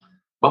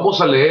Vamos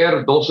a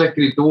leer dos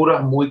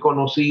escrituras muy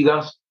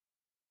conocidas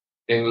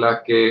en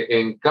las que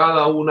en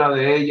cada una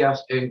de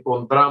ellas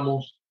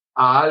encontramos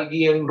a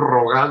alguien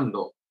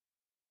rogando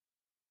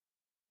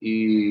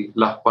y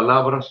las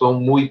palabras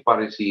son muy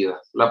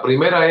parecidas. La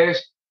primera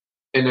es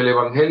en el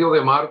Evangelio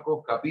de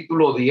Marcos,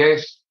 capítulo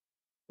 10,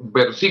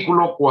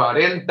 versículo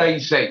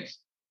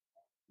 46.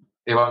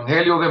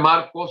 Evangelio de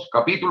Marcos,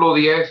 capítulo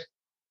 10,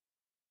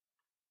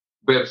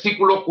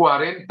 versículo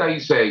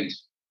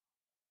 46.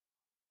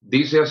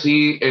 Dice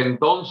así: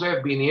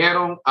 entonces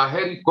vinieron a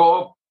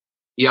Jericó,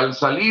 y al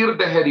salir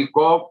de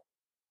Jericó,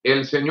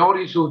 el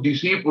Señor y sus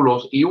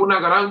discípulos y una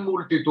gran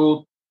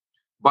multitud,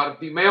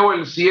 Bartimeo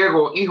el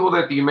ciego, hijo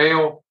de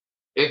Timeo,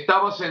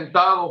 estaba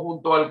sentado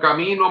junto al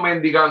camino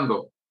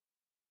mendigando,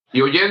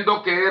 y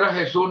oyendo que era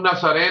Jesús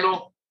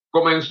Nazareno,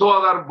 comenzó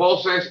a dar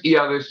voces y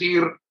a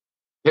decir: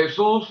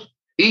 Jesús,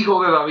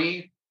 hijo de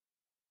David,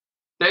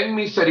 ten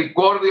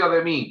misericordia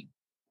de mí.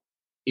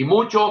 Y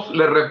muchos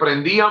le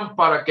reprendían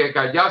para que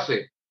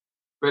callase,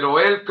 pero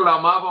él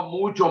clamaba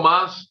mucho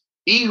más: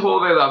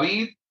 Hijo de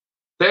David,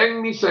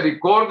 ten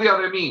misericordia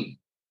de mí.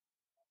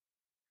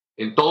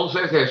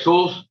 Entonces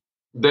Jesús,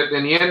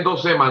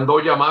 deteniéndose, mandó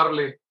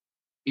llamarle,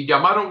 y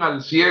llamaron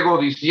al ciego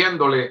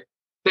diciéndole: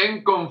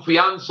 ten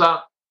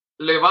confianza,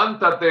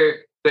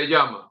 levántate, te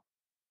llama.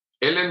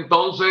 Él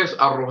entonces,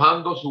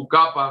 arrojando su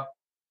capa,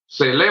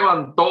 se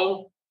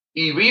levantó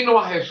y vino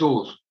a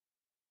Jesús.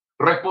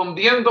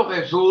 Respondiendo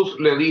Jesús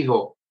le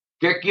dijo: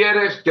 ¿qué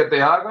quieres que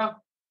te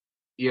haga?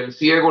 Y el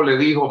ciego le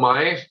dijo: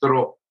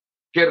 Maestro,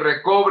 que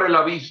recobre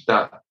la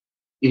vista.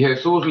 Y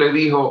Jesús le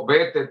dijo: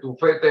 vete, tu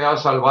fe te ha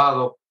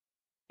salvado.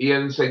 Y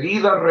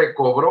enseguida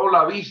recobró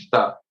la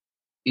vista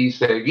y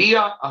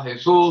seguía a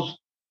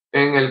Jesús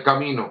en el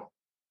camino.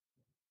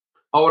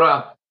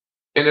 Ahora,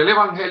 en el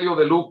Evangelio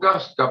de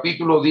Lucas,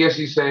 capítulo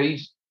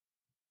 16,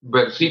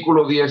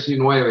 versículo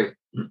 19.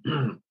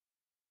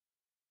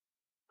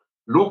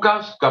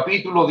 Lucas,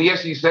 capítulo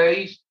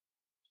 16,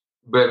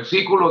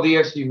 versículo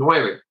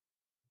 19.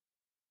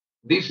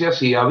 Dice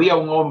así: había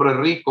un hombre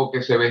rico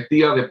que se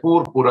vestía de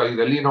púrpura y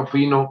de lino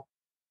fino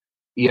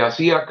y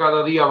hacía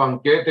cada día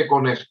banquete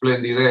con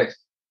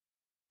esplendidez.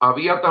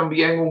 Había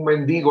también un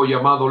mendigo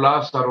llamado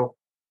Lázaro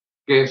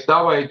que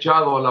estaba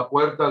echado a la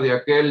puerta de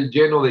aquel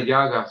lleno de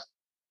llagas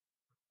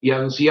y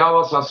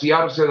ansiaba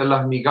saciarse de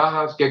las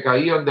migajas que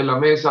caían de la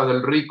mesa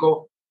del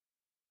rico,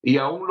 y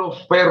aun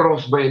los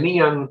perros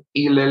venían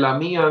y le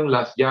lamían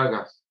las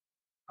llagas.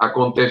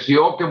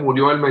 Aconteció que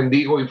murió el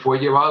mendigo y fue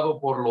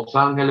llevado por los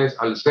ángeles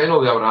al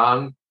seno de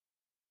Abraham.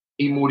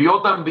 Y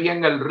murió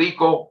también el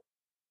rico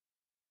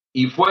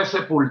y fue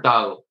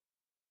sepultado.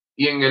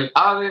 Y en el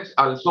Hades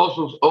alzó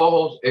sus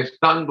ojos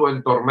estando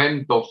en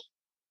tormentos,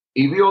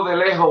 y vio de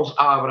lejos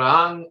a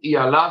Abraham y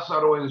a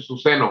Lázaro en su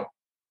seno.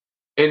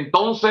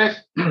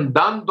 Entonces,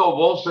 dando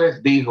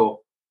voces,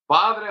 dijo: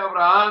 Padre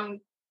Abraham,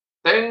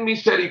 ten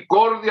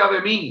misericordia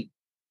de mí,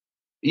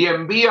 y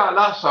envía a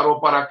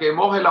Lázaro para que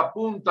moje la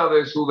punta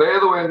de su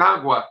dedo en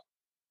agua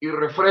y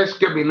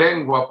refresque mi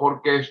lengua,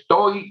 porque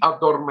estoy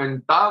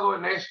atormentado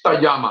en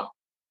esta llama.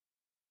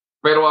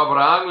 Pero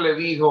Abraham le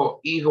dijo: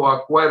 hijo,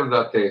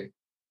 acuérdate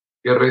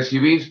que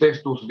recibiste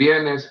tus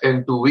bienes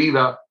en tu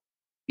vida,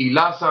 y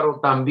Lázaro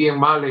también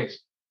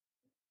males.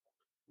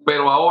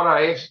 Pero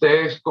ahora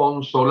este es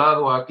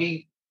consolado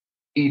aquí,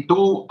 y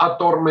tú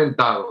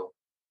atormentado.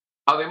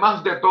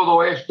 Además de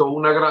todo esto,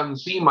 una gran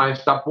cima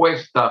está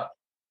puesta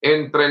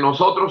entre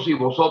nosotros y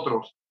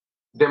vosotros,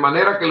 de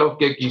manera que los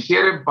que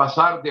quisieren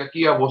pasar de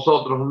aquí a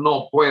vosotros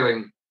no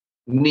pueden,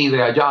 ni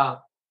de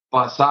allá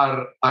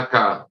pasar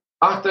acá.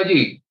 Hasta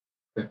allí.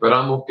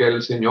 Esperamos que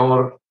el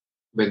Señor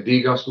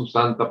bendiga su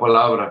santa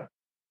palabra.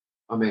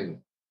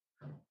 Amén.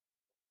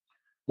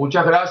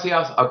 Muchas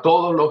gracias a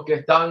todos los que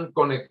están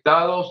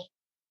conectados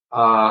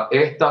a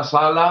esta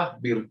sala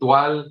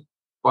virtual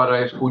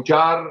para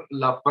escuchar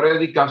la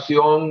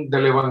predicación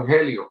del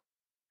Evangelio.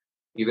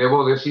 Y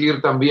debo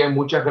decir también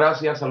muchas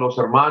gracias a los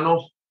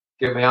hermanos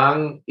que me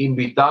han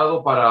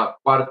invitado para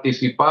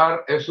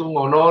participar. Es un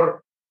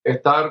honor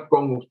estar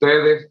con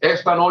ustedes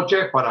esta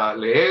noche para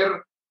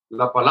leer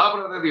la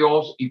palabra de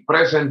Dios y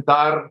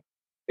presentar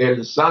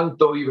el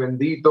santo y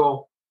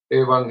bendito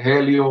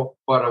Evangelio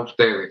para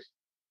ustedes.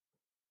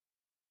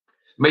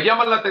 Me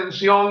llama la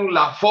atención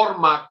la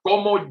forma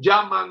como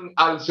llaman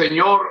al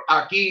Señor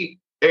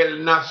aquí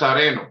el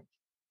Nazareno.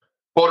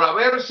 Por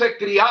haberse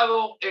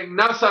criado en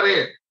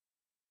Nazaret,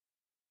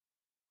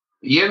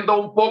 yendo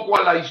un poco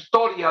a la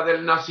historia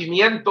del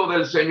nacimiento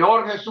del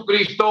Señor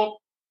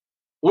Jesucristo,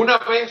 una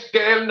vez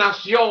que él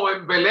nació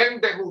en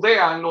Belén de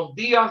Judea en los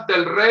días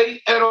del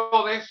rey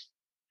Herodes,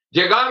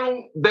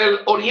 llegaron del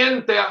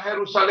oriente a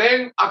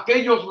Jerusalén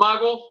aquellos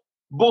magos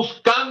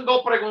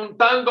buscando,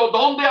 preguntando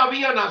dónde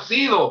había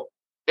nacido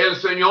el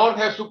Señor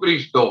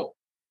Jesucristo.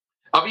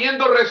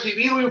 Habiendo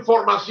recibido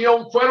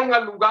información, fueron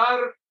al lugar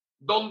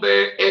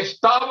donde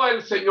estaba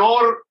el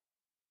Señor,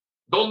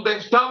 donde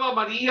estaba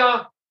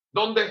María,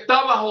 donde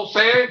estaba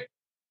José,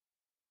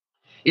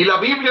 y la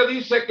Biblia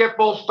dice que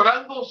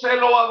postrándose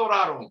lo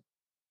adoraron,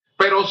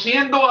 pero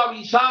siendo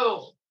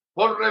avisados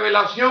por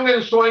revelación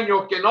en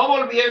sueños que no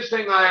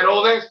volviesen a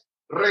Herodes,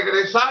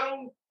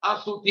 regresaron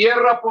a su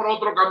tierra por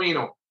otro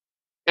camino.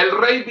 El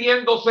rey,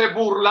 viéndose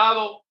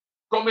burlado,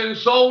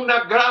 comenzó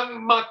una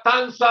gran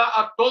matanza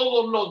a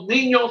todos los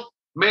niños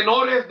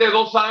menores de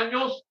 2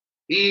 años,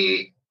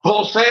 y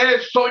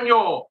José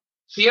soñó,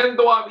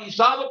 siendo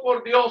avisado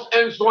por Dios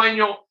en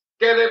sueño,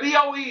 que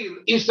debía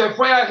huir, y se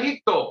fue a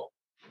Egipto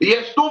y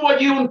estuvo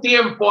allí un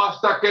tiempo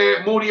hasta que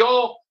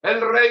murió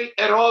el rey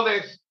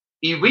Herodes,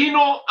 y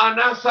vino a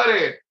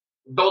Nazaret,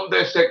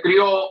 donde se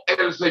crió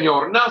el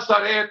Señor.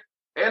 Nazaret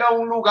era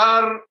un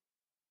lugar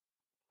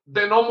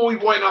de no muy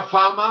buena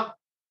fama.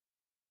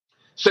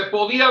 Se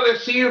podía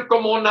decir,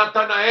 como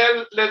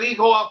Natanael le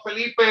dijo a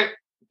Felipe,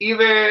 ¿y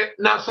de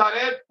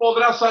Nazaret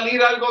podrá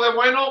salir algo de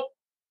bueno?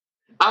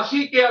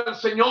 Así que al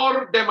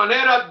Señor, de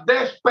manera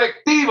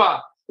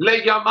despectiva,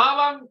 le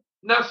llamaban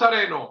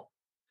Nazareno.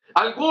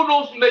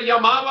 Algunos le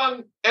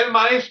llamaban el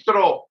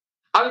Maestro.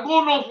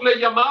 Algunos le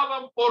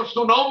llamaban por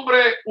su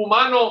nombre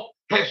humano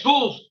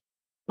Jesús.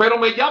 Pero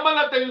me llama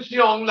la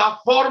atención la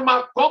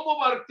forma como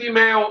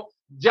Bartimeo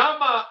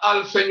llama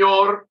al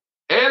Señor.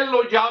 Él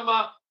lo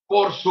llama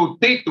por su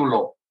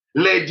título.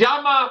 Le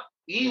llama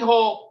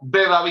Hijo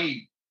de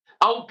David.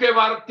 Aunque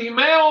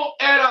Bartimeo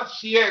era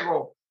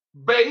ciego,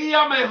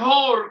 veía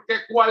mejor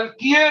que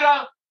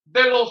cualquiera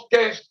de los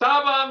que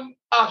estaban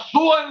a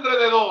su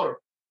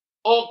alrededor,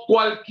 o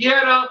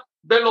cualquiera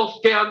de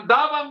los que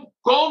andaban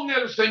con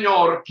el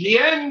Señor,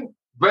 quien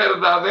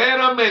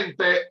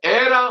verdaderamente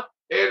era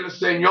el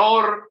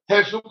Señor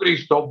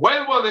Jesucristo.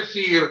 Vuelvo a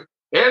decir,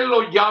 él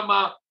lo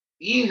llama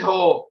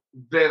Hijo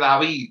de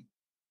David.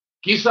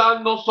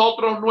 Quizás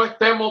nosotros no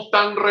estemos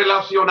tan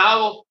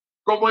relacionados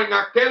como en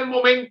aquel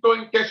momento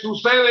en que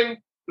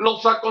suceden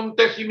los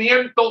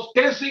acontecimientos.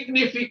 ¿Qué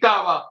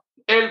significaba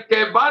el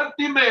que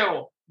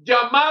Bartimeo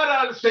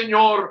llamara al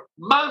Señor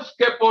más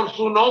que por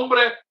su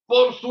nombre,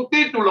 por su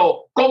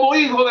título, como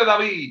Hijo de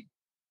David?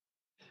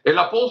 El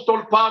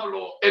apóstol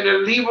Pablo, en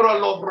el libro a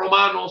los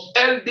Romanos,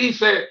 él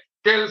dice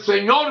que el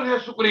Señor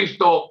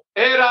Jesucristo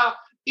era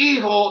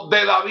Hijo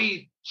de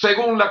David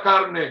según la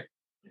carne.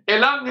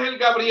 El ángel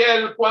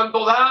Gabriel,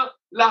 cuando da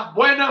las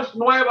buenas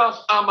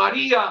nuevas a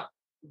María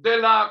de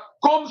la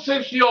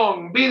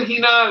concepción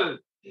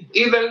virginal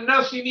y del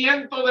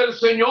nacimiento del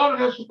Señor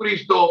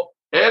Jesucristo,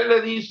 él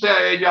le dice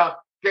a ella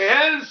que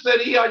él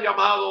sería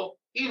llamado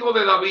Hijo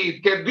de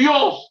David, que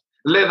Dios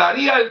le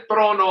daría el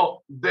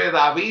trono de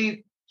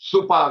David,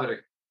 su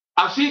padre.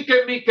 Así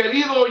que, mi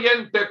querido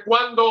oyente,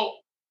 cuando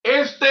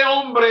este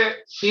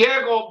hombre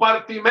ciego,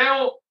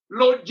 Bartimeo,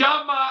 lo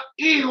llama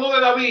Hijo de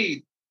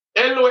David,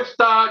 él lo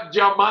está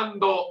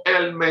llamando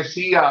el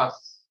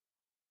Mesías.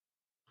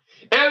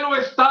 Él lo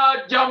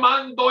está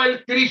llamando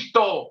el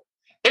Cristo.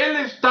 Él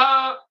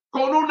está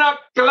con una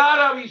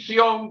clara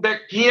visión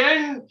de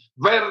quién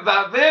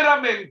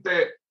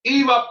verdaderamente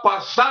iba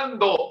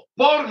pasando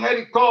por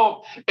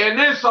Jericó en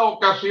esa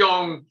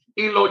ocasión,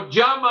 y lo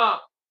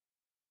llama.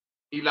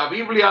 Y la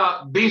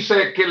Biblia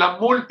dice que la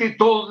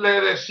multitud le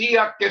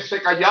decía que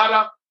se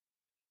callara,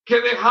 que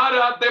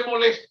dejara de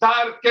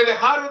molestar, que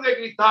dejara de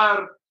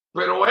gritar,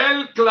 pero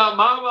él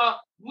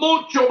clamaba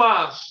mucho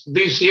más,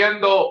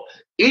 diciendo: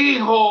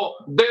 Hijo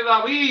de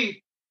David,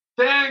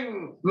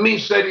 ten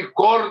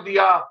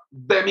misericordia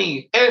de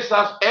mí.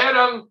 Esas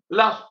eran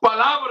las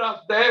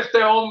palabras de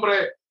este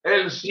hombre,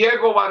 el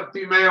ciego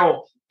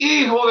Bartimeo: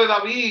 Hijo de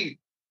David,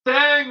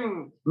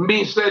 ten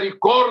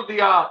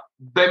misericordia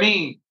de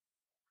mí.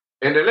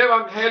 En el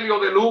Evangelio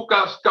de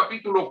Lucas,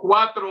 capítulo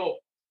 4,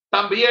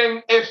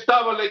 también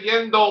estaba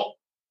leyendo.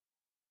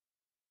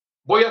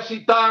 Voy a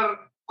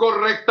citar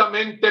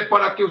correctamente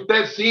para que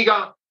usted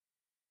siga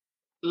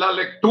la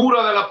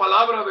lectura de la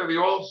palabra de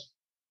Dios.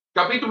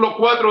 Capítulo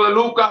 4 de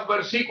Lucas,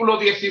 versículo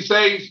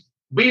 16.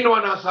 Vino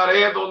a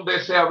Nazaret,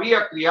 donde se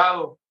había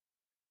criado,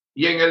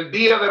 y en el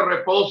día de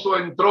reposo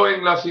entró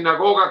en la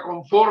sinagoga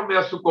conforme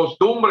a su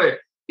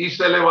costumbre, y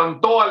se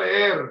levantó a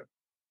leer.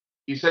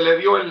 Y se le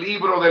dio el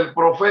libro del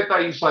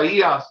profeta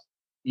Isaías,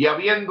 y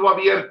habiendo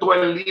abierto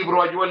el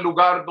libro, halló el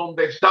lugar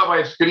donde estaba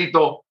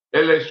escrito: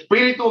 el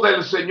Espíritu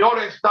del Señor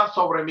está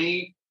sobre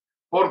mí,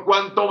 por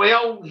cuanto me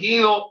ha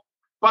ungido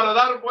para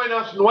dar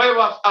buenas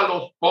nuevas a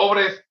los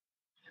pobres.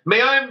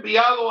 Me ha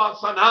enviado a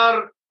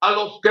sanar a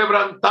los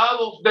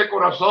quebrantados de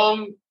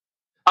corazón,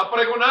 a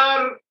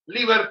pregonar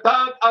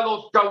libertad a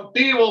los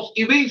cautivos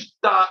y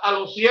vista a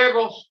los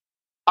ciegos,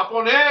 a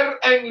poner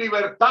en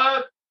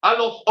libertad a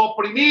los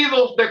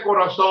oprimidos de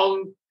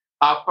corazón,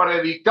 a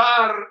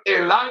predicar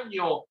el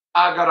año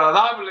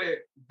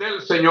agradable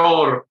del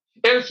Señor.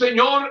 El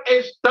Señor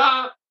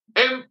está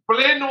en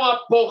pleno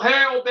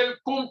apogeo del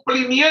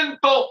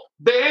cumplimiento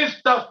de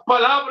estas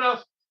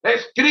palabras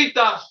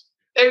escritas.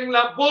 En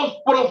la voz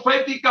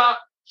profética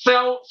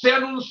se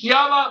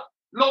anunciaba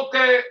lo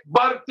que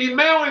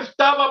Bartimeo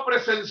estaba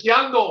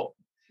presenciando,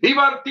 y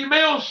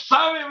Bartimeo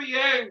sabe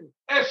bien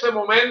ese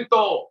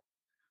momento.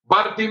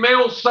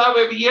 Bartimeo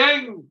sabe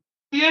bien,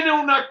 tiene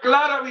una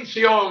clara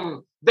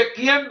visión de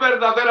quién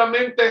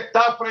verdaderamente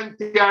está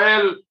frente a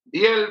él,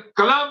 y él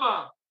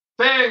clama: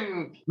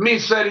 ten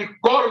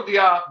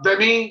misericordia de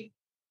mí.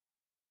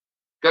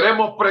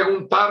 Queremos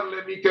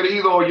preguntarle, mi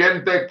querido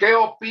oyente, ¿qué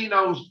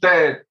opina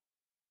usted?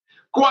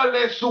 ¿Cuál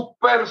es su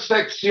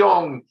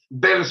percepción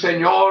del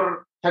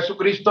Señor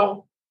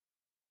Jesucristo?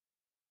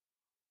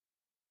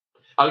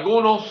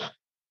 Algunos,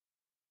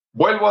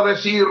 vuelvo a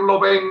decirlo,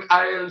 ven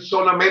a Él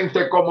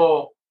solamente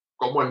como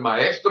el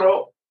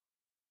maestro,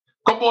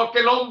 como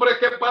aquel hombre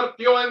que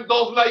partió en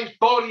dos la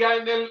historia,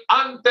 en el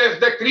antes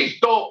de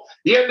Cristo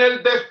y en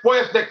el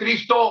después de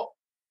Cristo.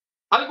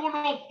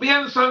 Algunos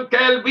piensan que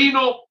Él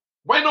vino,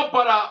 bueno,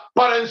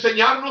 para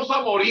enseñarnos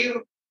a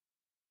morir.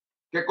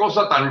 Qué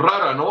cosa tan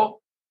rara,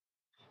 ¿no?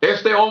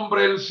 Este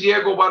hombre, el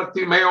ciego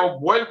Bartimeo,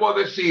 vuelvo a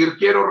decir,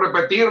 quiero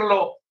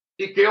repetirlo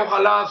y que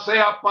ojalá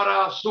sea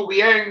para su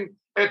bien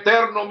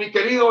eterno, mi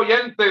querido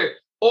oyente.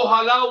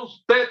 Ojalá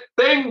usted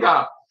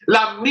tenga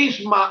la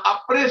misma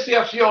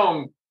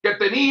apreciación que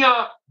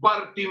tenía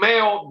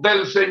Bartimeo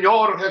del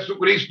Señor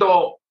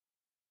Jesucristo.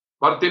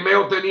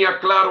 Bartimeo tenía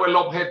claro el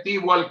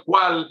objetivo al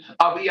cual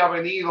había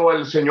venido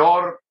el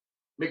Señor.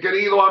 Mi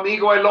querido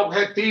amigo, el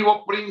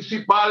objetivo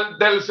principal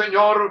del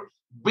Señor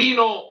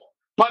vino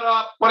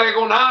para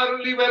pregonar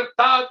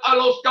libertad a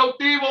los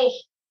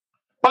cautivos,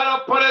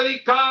 para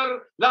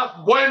predicar las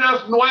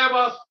buenas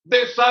nuevas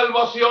de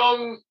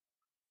salvación.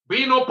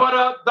 Vino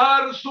para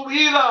dar su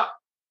vida,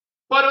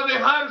 para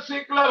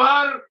dejarse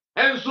clavar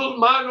en sus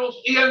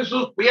manos y en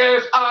sus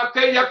pies a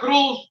aquella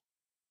cruz,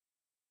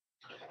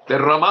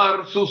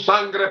 derramar su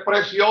sangre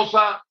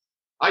preciosa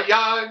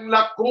allá en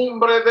la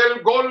cumbre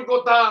del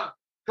Gólgota,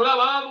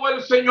 clavado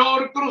el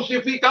Señor,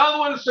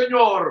 crucificado el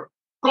Señor,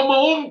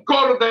 como un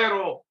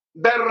cordero,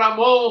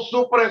 derramó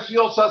su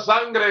preciosa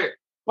sangre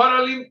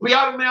para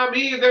limpiarme a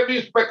mí de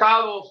mis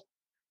pecados,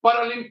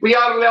 para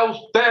limpiarle a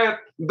usted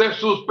de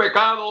sus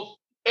pecados.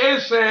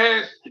 Ese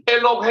es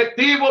el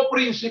objetivo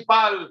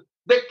principal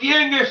de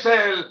quién es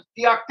Él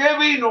y a qué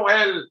vino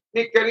Él,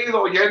 mi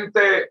querido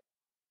oyente.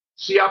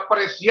 Si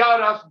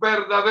apreciaras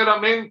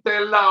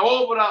verdaderamente la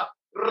obra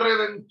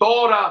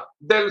redentora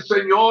del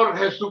Señor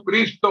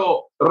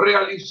Jesucristo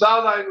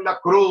realizada en la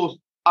cruz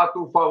a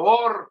tu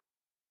favor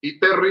y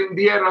te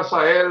rindieras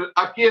a Él,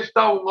 aquí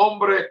está un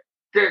hombre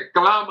que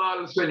clama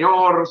al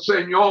Señor: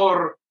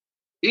 Señor,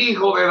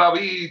 Hijo de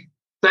David,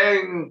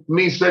 ten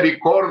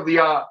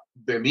misericordia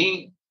de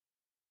mí.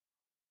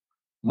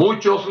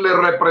 Muchos le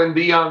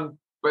reprendían,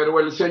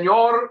 pero el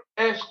Señor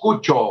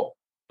escuchó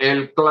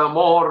el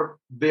clamor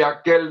de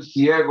aquel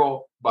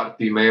ciego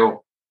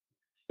Bartimeo.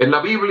 En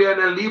la Biblia,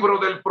 en el libro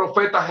del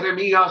profeta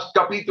Jeremías,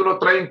 capítulo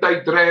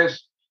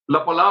 33,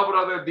 la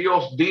palabra de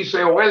Dios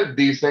dice, o él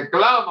dice: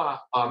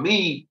 clama a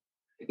mí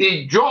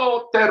y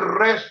yo te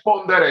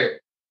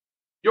responderé.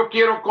 Yo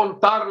quiero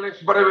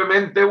contarles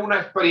brevemente una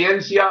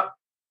experiencia.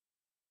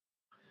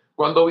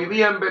 Cuando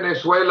vivía en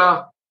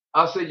Venezuela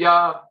hace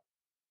ya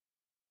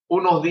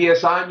unos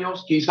 10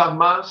 años, quizás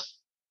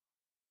más,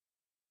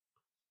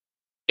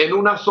 en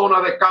una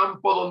zona de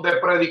campo donde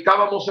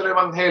predicábamos el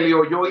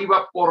evangelio, yo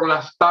iba por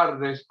las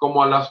tardes,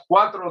 como a las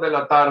 4 de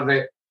la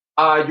tarde,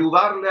 a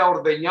ayudarle a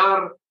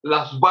ordeñar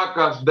las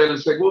vacas del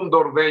segundo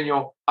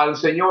ordeño al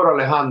señor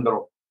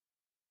Alejandro,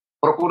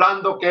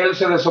 procurando que él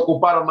se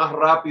desocupara más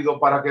rápido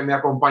para que me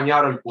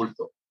acompañara al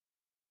culto.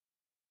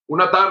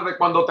 Una tarde,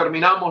 cuando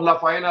terminamos la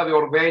faena de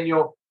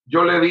ordeño,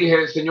 yo le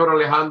dije: señor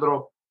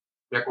Alejandro,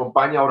 ¿me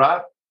acompaña a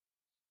orar?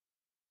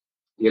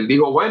 Y él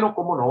dijo: bueno,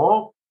 ¿cómo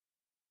no?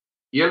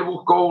 Y él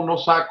buscó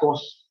unos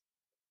sacos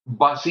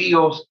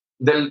vacíos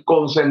del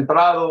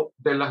concentrado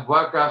de las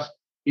vacas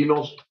y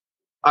nos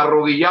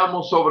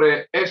arrodillamos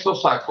sobre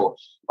esos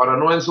sacos para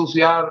no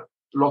ensuciar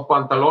los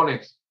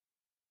pantalones.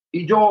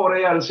 Y yo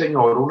oré al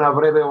Señor una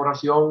breve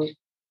oración.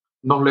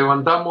 Nos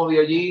levantamos de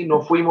allí,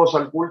 nos fuimos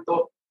al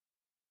culto.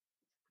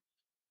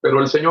 Pero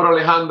el señor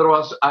Alejandro,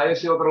 a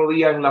ese otro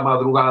día en la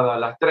madrugada, a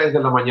las 3 de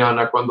la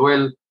mañana, cuando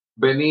él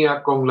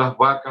venía con las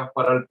vacas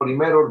para el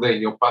primer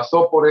ordeño,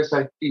 pasó por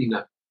esa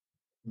esquina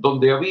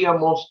donde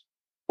habíamos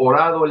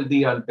orado el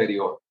día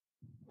anterior.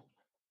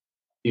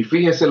 Y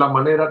fíjese la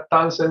manera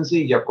tan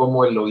sencilla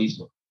como él lo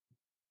hizo.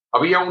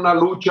 Había una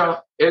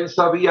lucha, él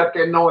sabía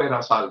que no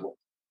era salvo.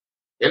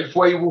 Él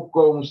fue y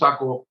buscó un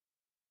saco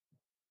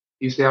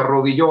y se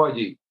arrodilló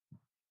allí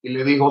y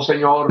le dijo: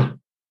 Señor,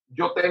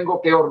 yo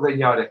tengo que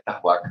ordeñar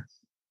estas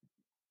vacas,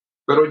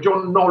 pero yo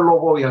no lo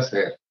voy a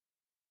hacer.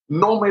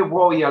 No me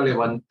voy a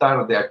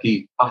levantar de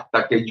aquí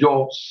hasta que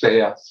yo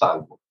sea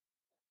salvo.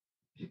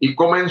 Y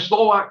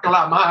comenzó a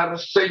clamar: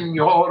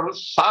 Señor,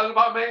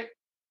 sálvame.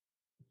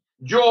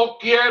 Yo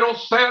quiero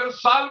ser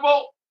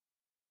salvo.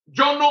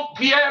 Yo no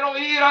quiero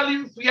ir al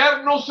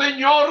infierno.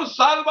 Señor,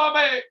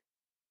 sálvame.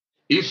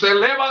 Y se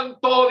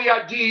levantó de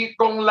allí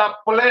con la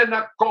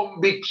plena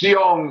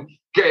convicción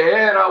que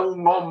era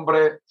un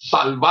hombre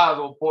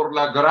salvado por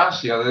la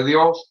gracia de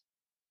Dios.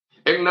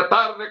 En la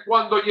tarde,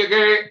 cuando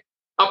llegué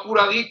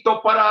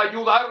apuradito para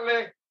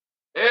ayudarle,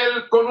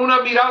 él con una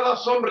mirada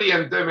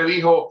sonriente me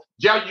dijo: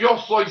 ya yo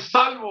soy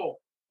salvo.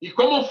 ¿Y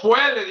cómo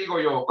fue? Le digo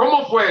yo.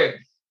 ¿Cómo fue?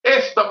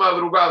 Esta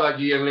madrugada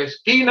allí en la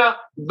esquina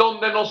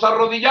donde nos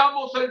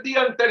arrodillamos el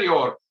día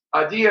anterior.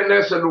 allí en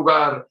ese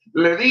lugar,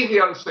 le dije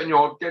al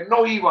Señor que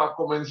no iba a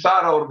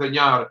comenzar a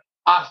ordeñar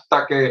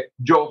hasta que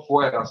yo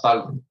fuera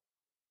salvo.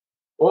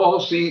 Oh,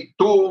 si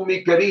tú,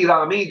 mi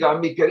querida amiga,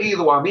 mi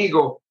querido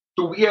amigo,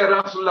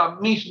 tuvieras la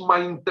misma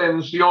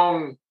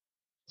intención,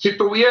 si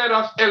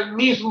tuvieras el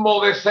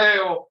mismo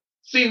deseo,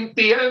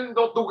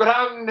 sintiendo tu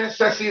gran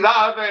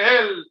necesidad de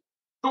Él,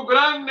 tu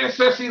gran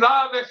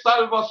necesidad de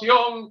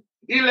salvación,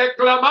 y le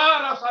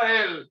clamaras a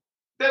Él,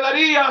 te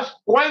darías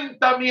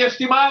cuenta, mi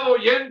estimado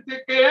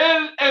oyente, que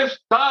Él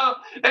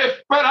está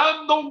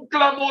esperando un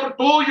clamor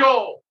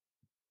tuyo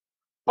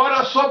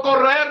para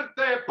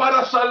socorrerte,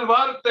 para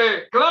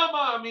salvarte.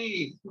 Clama a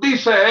mí,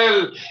 dice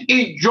Él,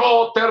 y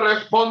yo te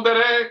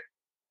responderé.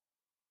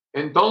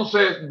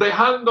 Entonces,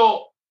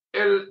 dejando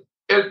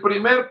el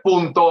primer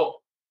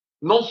punto,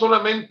 no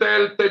solamente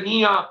él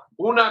tenía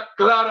una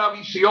clara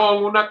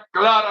visión, una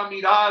clara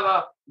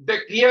mirada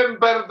de quién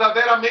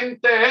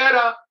verdaderamente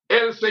era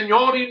el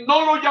Señor, y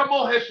no lo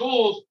llamó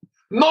Jesús,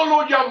 no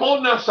lo llamó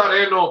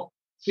Nazareno,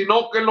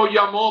 sino que lo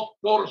llamó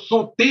por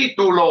su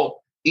título,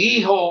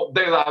 Hijo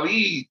de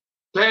David,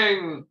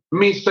 ten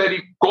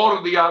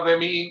misericordia de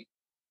mí.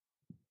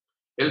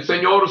 El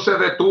Señor se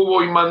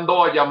detuvo y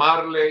mandó a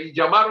llamarle, y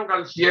llamaron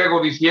al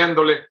ciego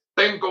diciéndole,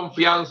 ten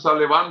confianza,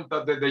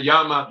 levántate, te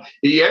llama.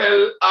 Y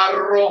él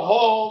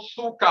arrojó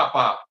su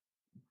capa.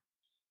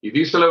 Y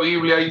dice la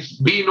Biblia, y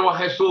vino a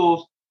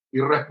Jesús, y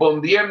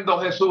respondiendo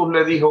Jesús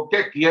le dijo,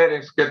 ¿qué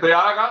quieres que te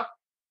haga?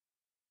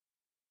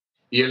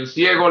 Y el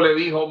ciego le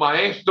dijo,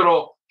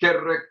 maestro, que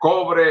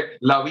recobre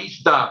la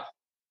vista.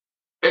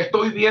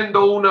 Estoy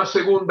viendo una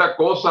segunda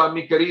cosa,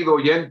 mi querido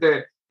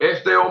oyente.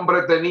 Este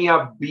hombre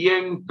tenía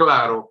bien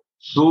claro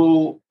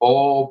su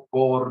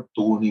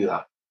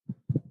oportunidad.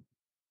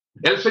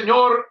 El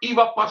Señor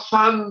iba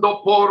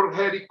pasando por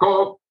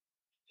Jericó.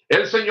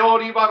 El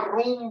Señor iba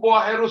rumbo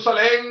a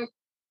Jerusalén.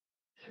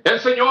 El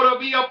Señor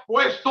había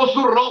puesto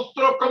su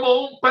rostro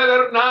como un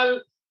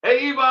pedernal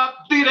e iba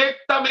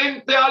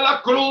directamente a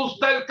la cruz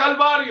del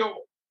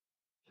Calvario.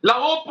 La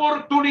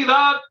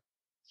oportunidad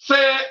se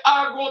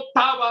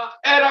agotaba,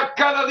 era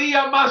cada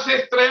día más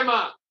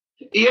extrema.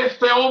 Y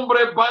este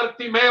hombre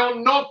Bartimeo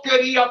no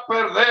quería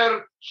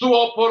perder su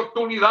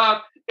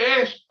oportunidad.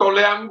 Esto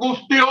le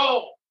angustió.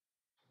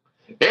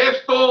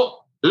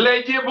 Esto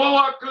le llevó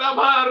a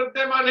clamar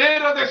de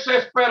manera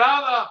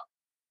desesperada,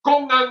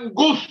 con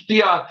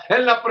angustia,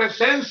 en la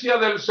presencia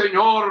del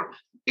Señor,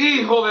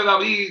 Hijo de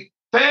David,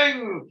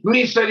 ten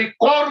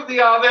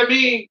misericordia de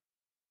mí.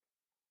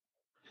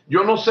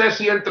 Yo no sé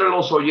si entre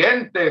los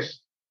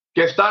oyentes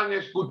que están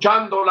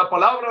escuchando la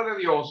palabra de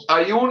Dios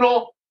hay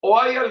uno o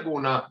hay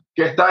alguna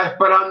que está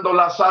esperando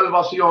la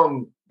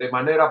salvación de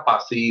manera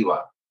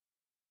pasiva.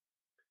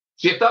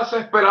 Si estás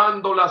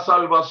esperando la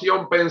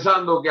salvación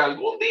pensando que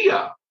algún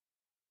día,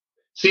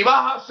 si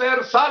vas a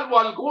ser salvo,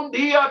 algún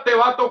día te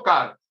va a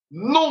tocar,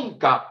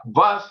 nunca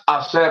vas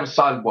a ser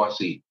salvo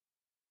así.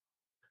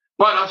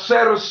 Para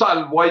ser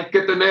salvo hay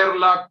que tener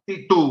la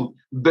actitud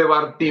de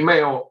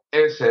Bartimeo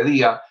ese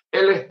día.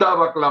 Él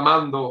estaba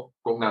clamando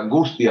con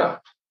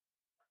angustia.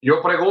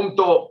 Yo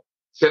pregunto,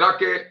 ¿será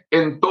que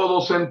en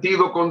todo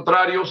sentido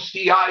contrario,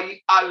 si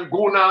hay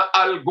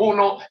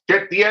alguno que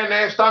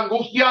tiene esta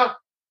angustia?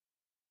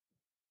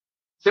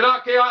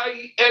 ¿Será que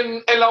hay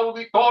en el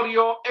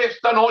auditorio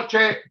esta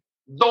noche,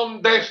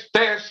 donde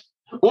estés,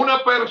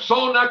 una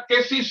persona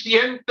que sí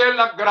siente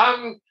la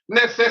gran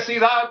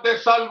necesidad de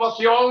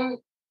salvación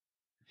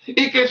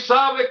y que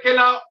sabe que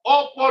la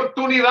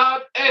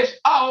oportunidad es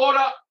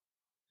ahora,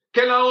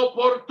 que la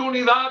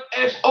oportunidad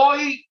es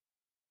hoy?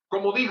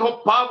 Como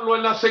dijo Pablo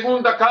en la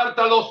segunda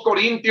carta a los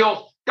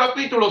Corintios,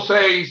 capítulo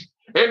 6,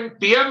 en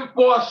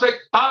tiempo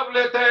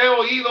aceptable te he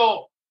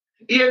oído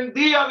y en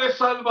día de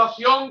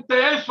salvación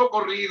te he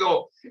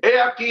socorrido. He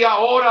aquí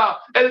ahora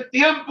el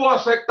tiempo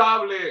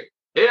aceptable,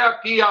 he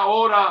aquí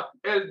ahora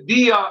el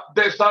día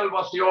de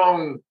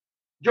salvación.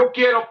 Yo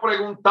quiero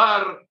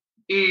preguntar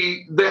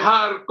y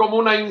dejar como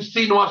una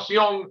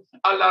insinuación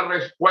a la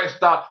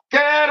respuesta. ¿Qué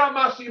era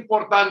más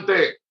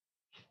importante?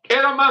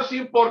 ¿Era más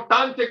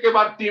importante que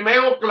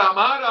Bartimeo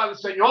clamara al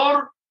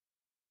Señor,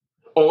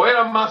 o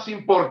era más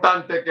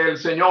importante que el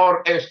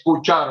Señor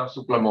escuchara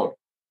su clamor?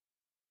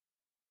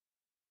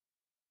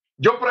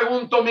 Yo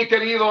pregunto, mi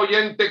querido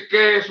oyente,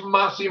 ¿qué es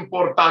más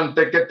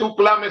importante? ¿Que tú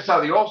clames a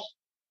Dios?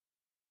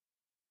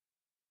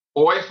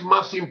 ¿O es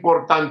más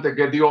importante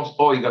que Dios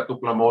oiga tu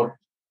clamor?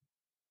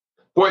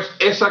 Pues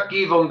es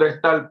aquí donde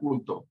está el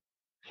punto.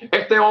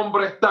 Este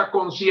hombre está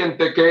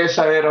consciente que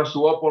esa era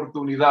su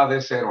oportunidad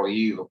de ser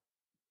oído.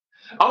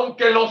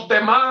 Aunque los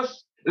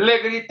demás le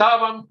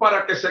gritaban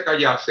para que se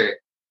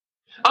callase,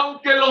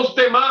 aunque los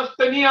demás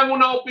tenían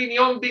una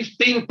opinión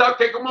distinta,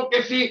 que como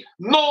que si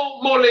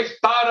no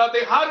molestara,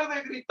 dejara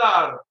de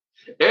gritar,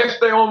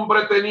 este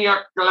hombre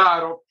tenía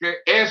claro que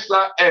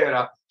esa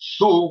era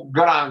su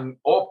gran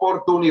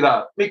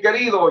oportunidad. Mi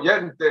querido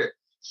oyente,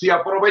 si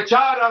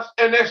aprovecharas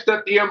en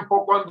este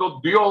tiempo cuando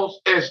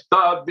Dios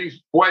está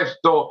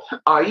dispuesto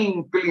a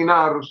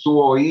inclinar su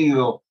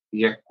oído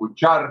y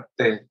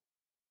escucharte,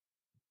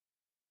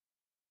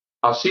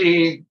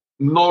 así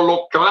no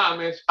lo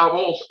clames a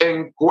voz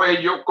en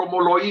cuello como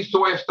lo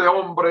hizo este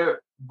hombre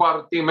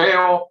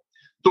Bartimeo.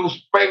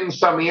 Tus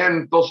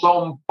pensamientos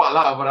son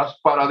palabras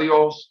para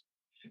Dios.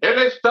 Él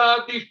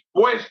está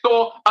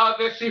dispuesto a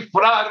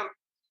descifrar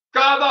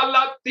cada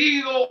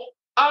latido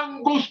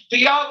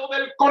angustiado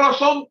del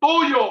corazón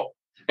tuyo.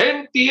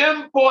 En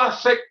tiempo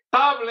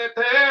aceptable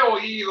te he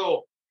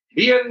oído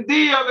y en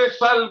día de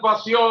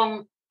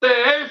salvación te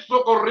he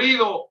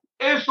socorrido.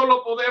 Eso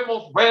lo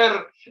podemos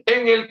ver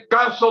en el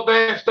caso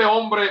de este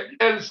hombre,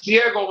 el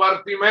ciego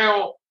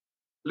Bartimeo.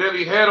 Le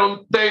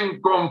dijeron: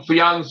 ten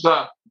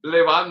confianza,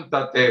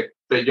 levántate,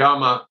 te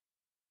llama.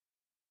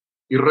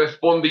 Y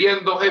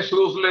respondiendo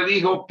Jesús le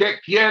dijo: ¿qué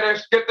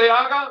quieres que te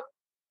haga?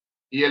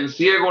 Y el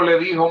ciego le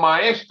dijo: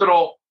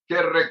 maestro,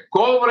 que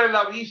recobre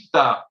la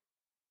vista.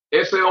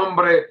 Ese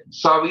hombre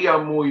sabía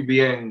muy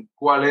bien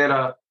cuál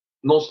era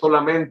no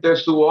solamente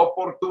su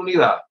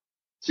oportunidad,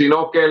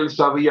 sino que él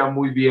sabía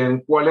muy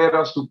bien cuál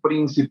era su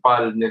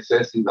principal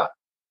necesidad.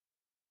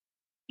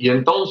 Y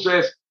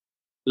entonces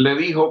le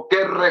dijo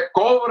que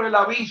recobre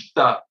la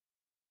vista.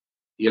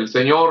 Y el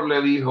Señor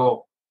le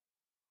dijo: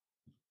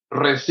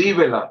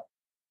 recíbela,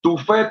 tu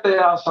fe te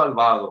ha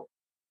salvado.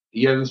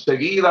 Y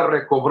enseguida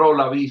recobró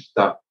la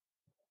vista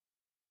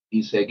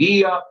y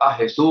seguía a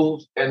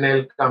Jesús en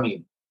el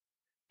camino.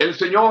 El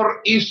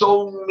Señor hizo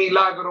un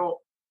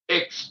milagro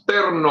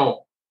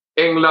externo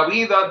en la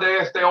vida de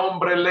este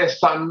hombre, le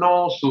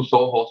sanó sus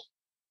ojos,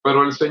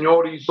 pero el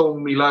Señor hizo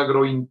un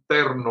milagro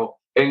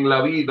interno en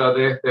la vida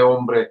de este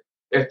hombre.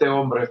 Este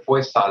hombre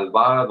fue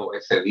salvado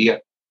ese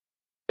día.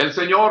 El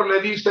Señor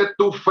le dice: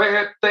 tu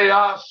fe te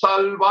ha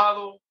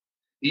salvado,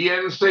 y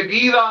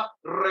enseguida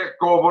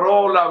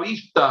recobró la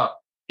vista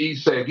y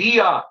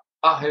seguía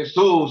a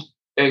Jesús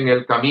en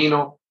el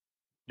camino.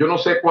 Yo no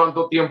sé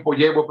cuánto tiempo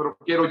llevo, pero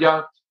quiero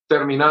ya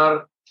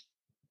terminar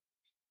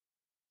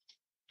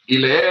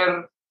y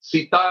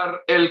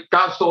citar el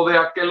caso de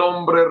aquel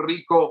hombre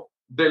rico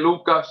de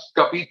Lucas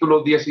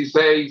capítulo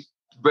 16,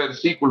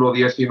 versículo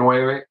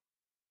 19.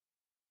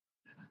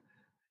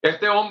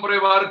 Este hombre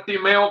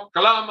Bartimeo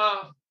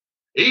clama: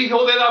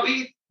 Hijo de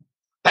David,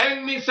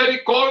 ten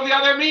misericordia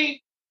de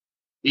mí.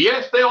 Y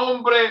este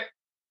hombre,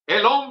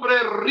 el hombre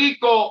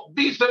rico,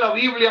 dice la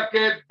Biblia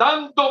que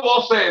dando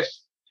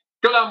voces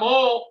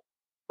clamó: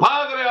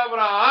 Padre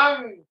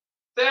Abraham,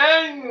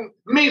 ten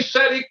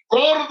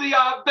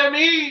misericordia de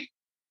mí.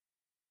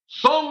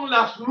 Son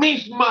las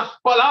mismas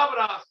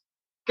palabras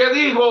que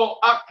dijo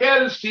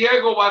aquel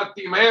ciego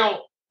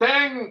Bartimeo: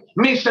 ten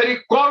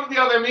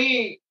misericordia de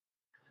mí.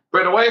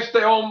 Pero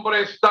este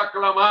hombre está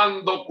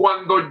clamando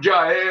cuando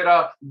ya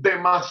era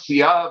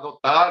demasiado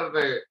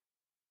tarde.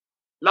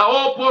 La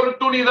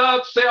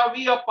oportunidad se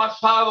había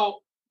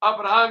pasado.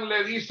 Abraham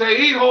le dice: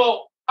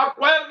 hijo,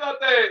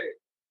 acuérdate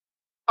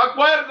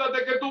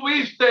que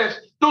tuviste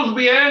tus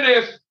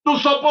bienes,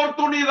 tus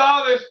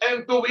oportunidades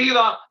en tu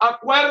vida.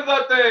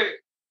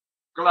 Acuérdate.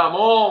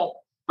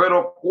 Clamó,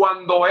 pero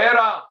cuando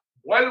era,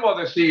 vuelvo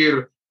a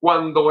decir,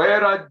 cuando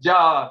era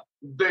ya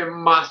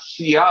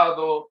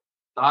demasiado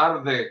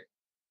tarde.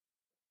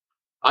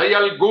 Hay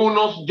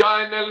algunos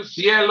ya en el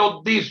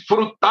cielo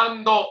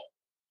disfrutando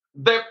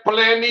de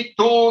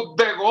plenitud,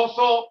 de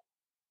gozo,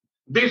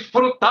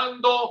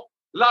 disfrutando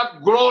la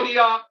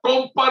gloria,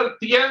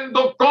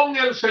 compartiendo con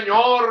el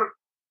Señor.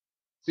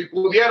 Si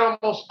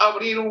pudiéramos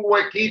abrir un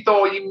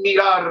huequito y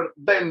mirar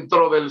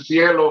dentro del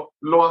cielo,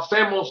 lo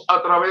hacemos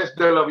a través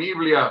de la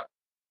Biblia.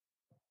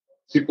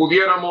 Si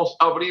pudiéramos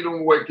abrir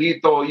un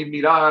huequito y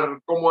mirar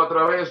como a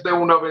través de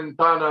una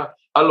ventana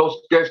a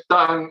los que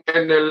están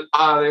en el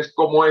Hades,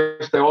 como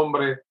este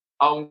hombre,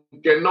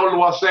 aunque no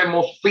lo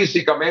hacemos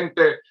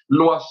físicamente,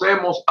 lo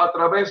hacemos a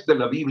través de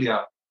la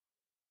Biblia.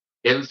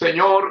 El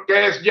Señor,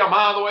 que es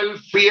llamado el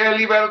fiel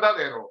y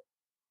verdadero,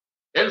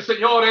 el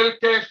Señor, el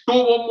que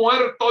estuvo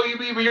muerto y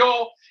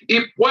vivió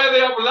y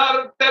puede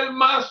hablar del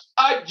más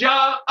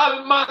allá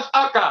al más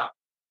acá,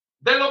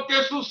 de lo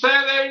que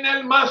sucede en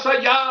el más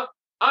allá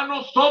a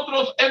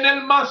nosotros en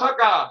el más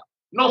acá.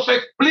 Nos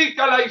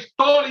explica la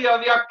historia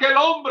de aquel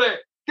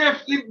hombre que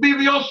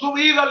vivió su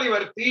vida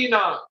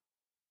libertina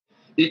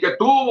y que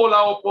tuvo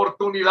la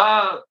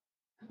oportunidad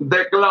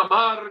de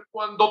clamar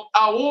cuando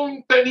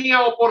aún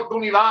tenía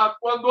oportunidad,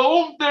 cuando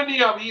aún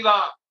tenía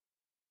vida,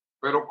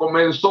 pero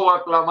comenzó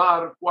a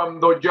clamar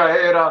cuando ya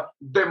era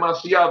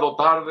demasiado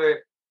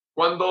tarde.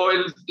 Cuando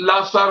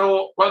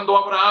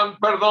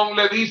Abraham,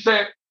 le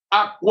dice: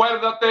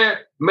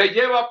 acuérdate, me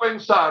lleva a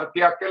pensar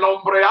que aquel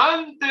hombre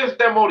antes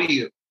de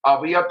morir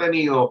había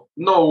tenido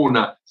no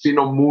una,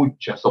 sino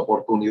muchas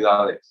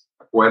oportunidades.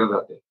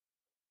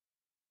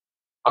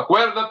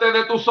 Acuérdate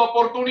de tus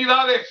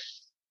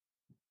oportunidades.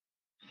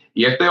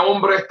 Y este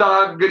hombre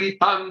está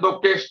gritando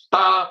que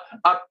está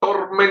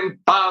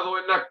atormentado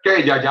en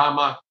aquella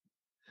llama,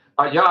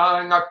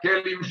 allá en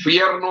aquel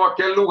infierno,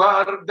 aquel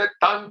lugar de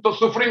tanto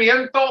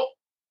sufrimiento.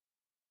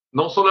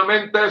 No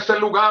solamente es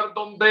el lugar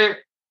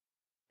donde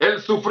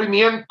el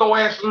sufrimiento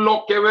es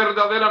lo que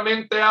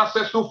verdaderamente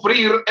hace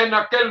sufrir en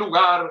aquel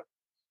lugar,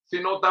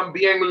 sino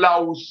también la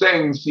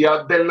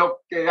ausencia de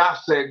lo que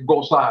hace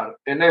gozar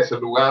en ese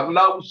lugar,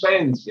 la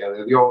ausencia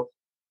de Dios.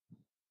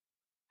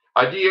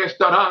 Allí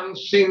estarán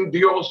sin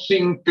Dios,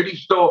 sin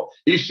Cristo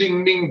y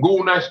sin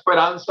ninguna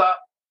esperanza.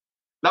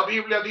 La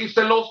Biblia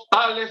dice: los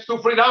tales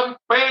sufrirán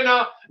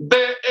pena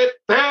de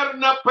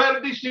eterna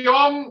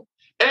perdición,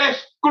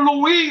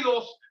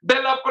 excluidos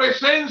de la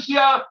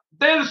presencia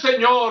del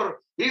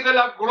Señor y de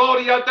la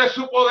gloria de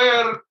su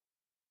poder.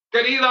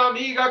 Querida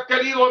amiga,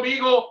 querido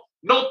amigo,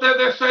 ¿no te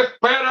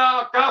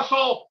desespera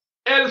acaso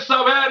el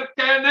saber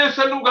que en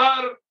ese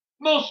lugar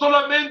no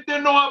solamente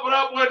no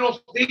habrá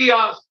buenos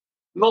días,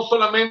 no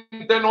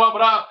solamente no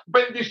habrá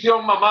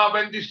bendición mamá,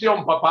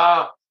 bendición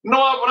papá,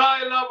 no habrá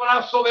el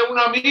abrazo de un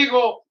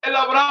amigo, el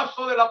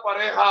abrazo de la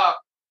pareja,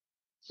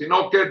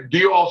 sino que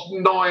Dios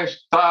no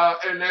está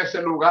en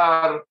ese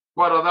lugar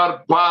para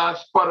dar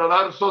paz, para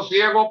dar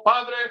sosiego?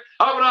 Padre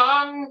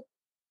Abraham,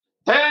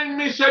 ten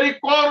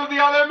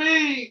misericordia de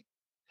mí.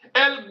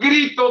 El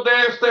grito de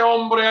este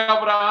hombre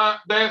Abraham,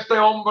 de este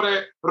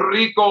hombre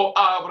rico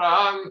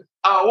Abraham,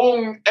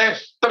 aún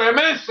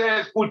estremece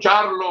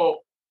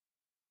escucharlo.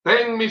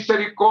 Ten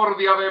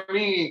misericordia de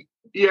mí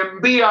y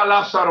envía a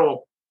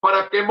Lázaro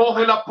para que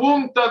moje la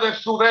punta de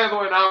su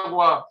dedo en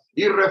agua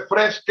y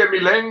refresque mi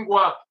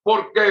lengua,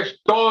 porque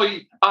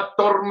estoy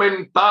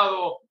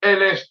atormentado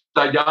en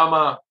esta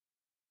llama.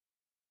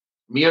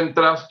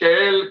 Mientras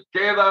que él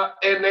queda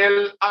en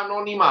el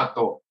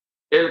anonimato,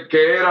 el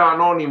que era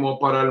anónimo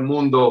para el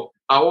mundo,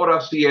 ahora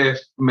sí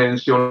es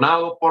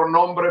mencionado por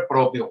nombre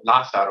propio: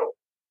 Lázaro.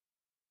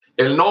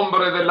 El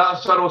nombre de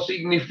Lázaro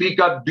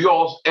significa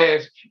Dios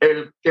es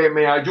el que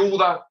me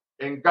ayuda.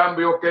 En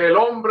cambio que el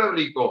hombre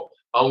rico,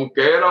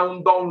 aunque era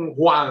un don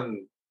Juan,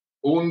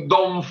 un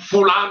don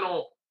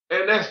fulano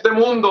en este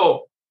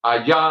mundo,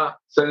 allá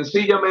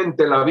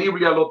sencillamente la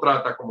Biblia lo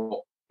trata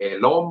como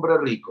el hombre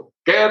rico.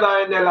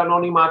 Queda en el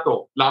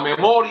anonimato. La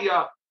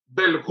memoria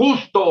del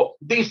justo,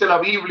 dice la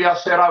Biblia,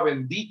 será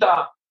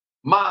bendita,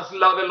 mas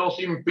la de los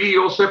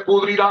impíos se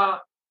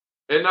pudrirá.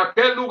 En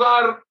aquel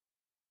lugar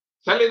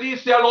se le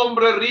dice al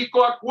hombre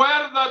rico: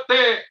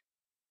 acuérdate.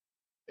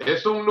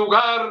 Es un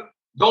lugar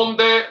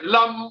donde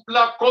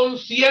la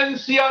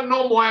conciencia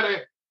no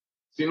muere,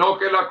 sino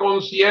que la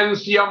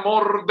conciencia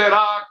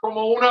morderá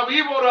como una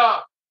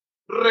víbora,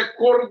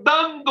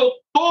 recordando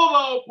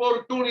toda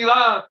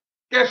oportunidad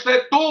que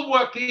se tuvo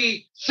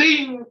aquí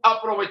sin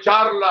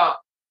aprovecharla.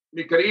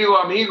 Mi querido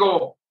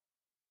amigo,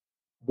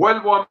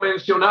 vuelvo a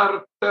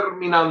mencionar,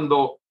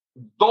 terminando,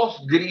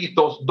 dos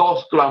gritos,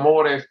 dos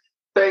clamores: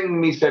 ten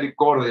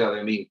misericordia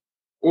de mí.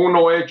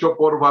 Uno hecho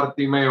por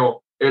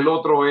Bartimeo, el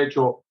otro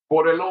hecho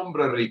por el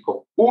hombre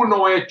rico.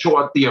 Uno hecho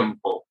a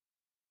tiempo,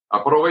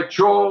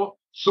 aprovechó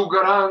su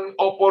gran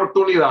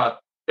oportunidad.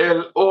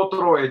 El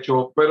otro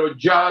hecho, pero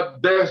ya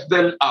desde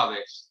el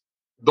Hades,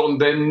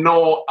 donde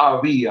no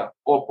había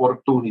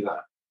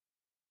oportunidad.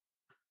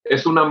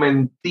 Es una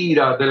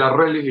mentira de la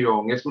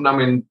religión, es una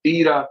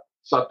mentira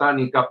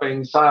satánica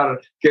pensar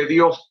que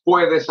Dios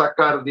puede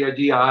sacar de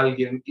allí a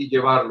alguien y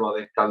llevarlo a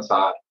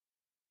descansar.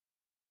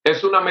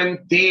 Es una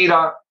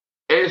mentira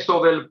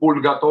eso del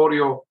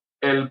purgatorio.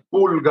 El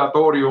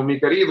purgatorio, mi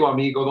querido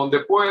amigo,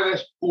 donde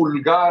puedes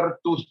purgar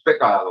tus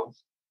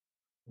pecados,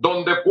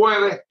 donde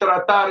puedes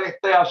tratar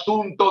este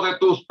asunto de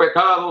tus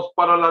pecados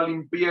para la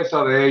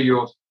limpieza de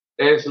ellos,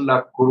 es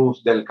la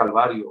cruz del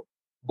Calvario.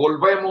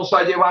 Volvemos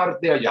a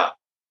llevarte allá,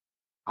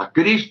 a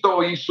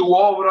Cristo y su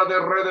obra de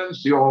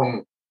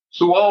redención,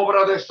 su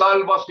obra de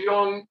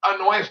salvación a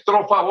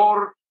nuestro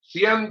favor.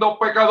 Siendo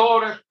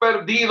pecadores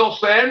perdidos,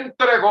 se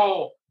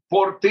entregó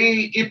por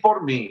ti y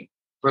por mí.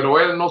 Pero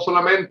él no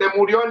solamente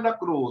murió en la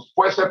cruz,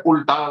 fue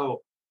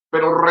sepultado,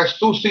 pero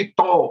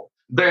resucitó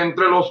de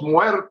entre los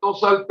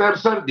muertos al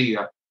tercer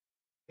día.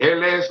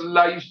 Él es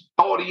la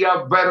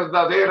historia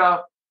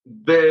verdadera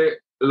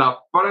de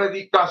la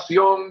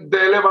predicación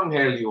del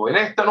evangelio. En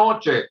esta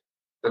noche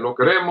te lo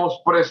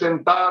queremos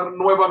presentar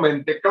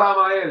nuevamente.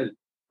 Clama a él,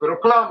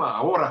 pero clama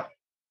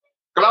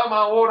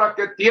ahora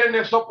que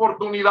tienes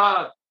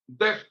oportunidad.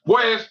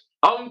 Después,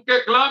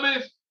 aunque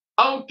clames,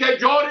 aunque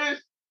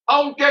llores,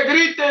 aunque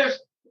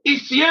grites y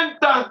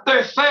sientas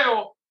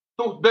deseo,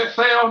 tus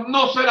deseos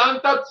no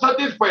serán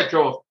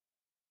satisfechos.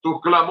 Tus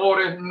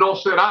clamores no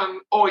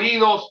serán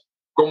oídos,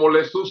 como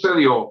le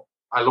sucedió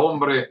al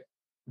hombre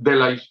de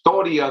la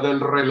historia del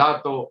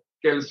relato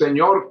que el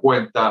Señor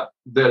cuenta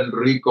del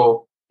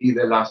rico y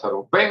de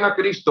Lázaro. Ven a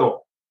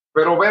Cristo,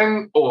 pero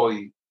ven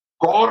hoy.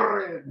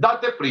 Corre,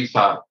 date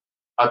prisa.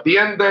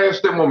 Atiende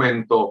este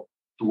momento,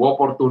 tu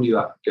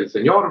oportunidad. Que el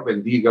Señor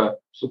bendiga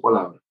su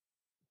palabra.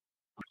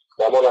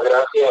 Damos las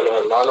gracias a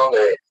los hermanos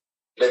de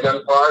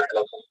Legal Park,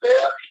 la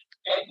asamblea.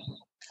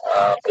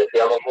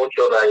 Apreciamos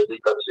mucho la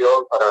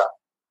invitación para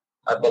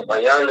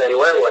acompañarles de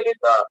nuevo en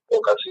esta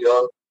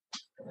ocasión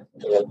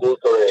en el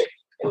culto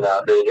en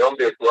la reunión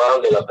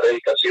virtual de la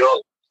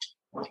predicación.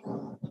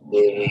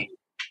 Y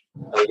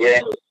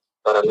también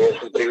para mí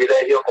es un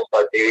privilegio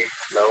compartir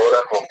la hora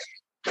con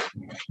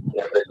mi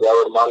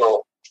apreciado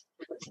hermano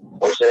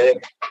José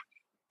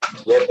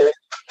Yepes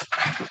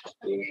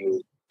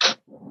y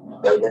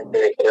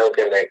Realmente creo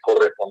que me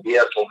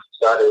correspondía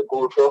comenzar el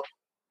curso,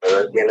 pero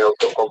él tiene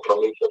otros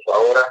compromisos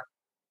ahora,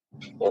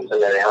 entonces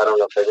me dejaron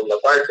la segunda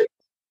parte.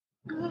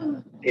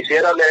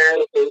 Quisiera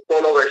leer un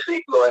solo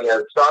versículo en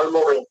el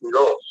Salmo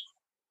 22.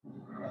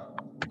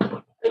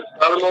 El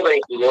Salmo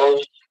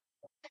 22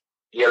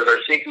 y el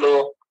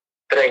versículo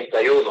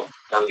 31.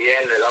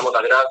 También le damos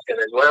la gracia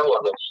de nuevo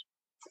a los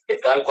que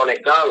están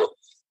conectados.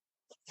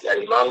 Le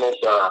animamos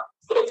a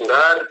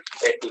procurar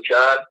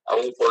escuchar,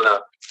 aún con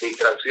las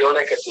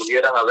distracciones que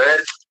pudieran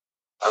haber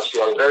a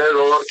su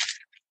alrededor,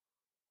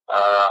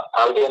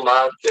 algo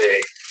más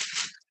de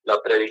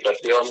la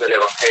predicación del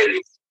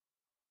Evangelio.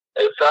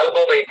 El Salmo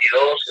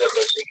 22, el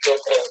versículo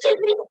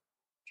 31.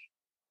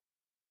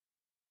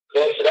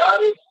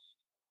 Vendrán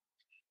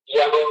y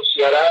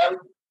anunciarán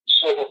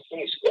su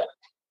justicia.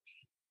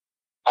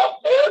 A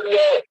pueblo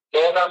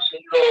no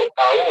nacido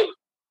aún,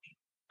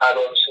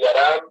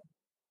 anunciarán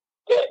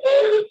que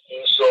él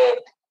hizo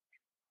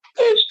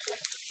esto.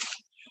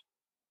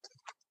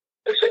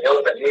 El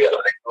Señor bendiga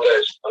la lectura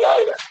de su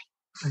palabra.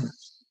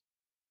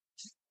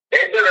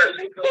 Este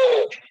versículo,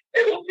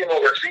 el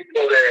último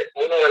versículo de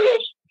uno de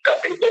los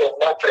capítulos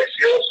más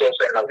preciosos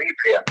en la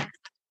Biblia,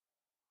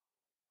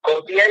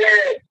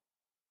 contiene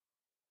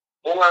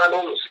un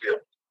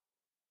anuncio.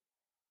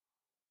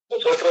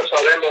 Nosotros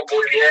sabemos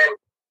muy bien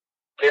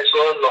qué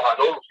son los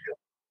anuncios.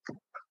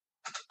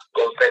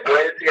 Con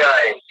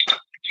frecuencia en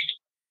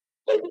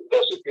el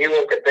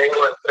dispositivo que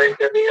tengo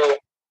enfrente mío,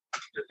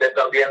 si usted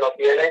también lo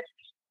tiene,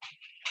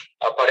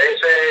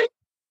 aparece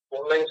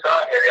un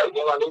mensaje de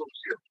algún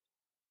anuncio.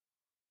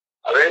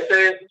 A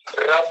veces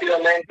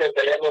rápidamente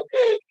tenemos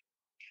que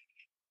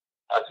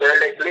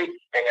hacerle clic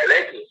en el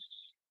X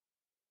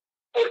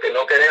porque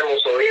no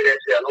queremos oír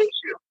ese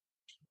anuncio.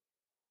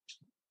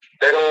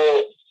 Pero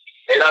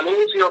el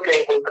anuncio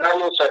que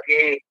encontramos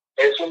aquí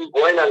es un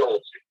buen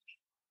anuncio.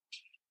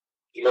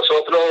 Y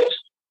nosotros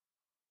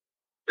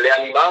le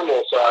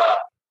animamos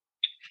a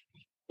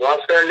no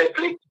hacerle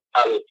clic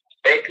al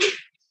X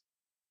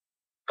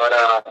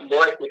para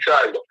no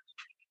escucharlo,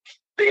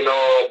 sino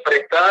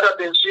prestar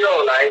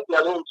atención a este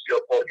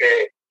anuncio,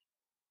 porque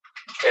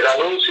el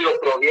anuncio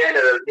proviene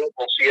del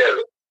mismo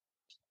cielo.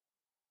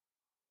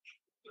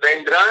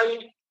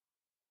 Vendrán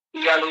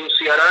y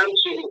anunciarán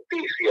su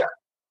justicia.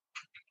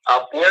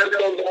 A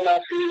pueblo no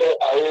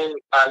nacido aún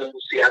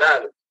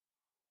anunciarán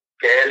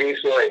que él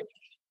hizo esto.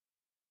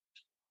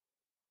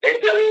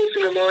 Este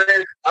anuncio no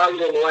es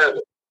algo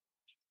nuevo.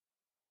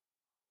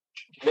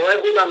 No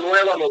es una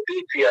nueva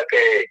noticia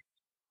que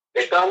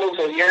estamos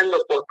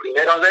oyendo por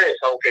primera vez,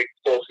 aunque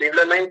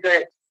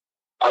posiblemente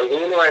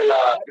alguno en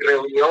la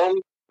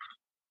reunión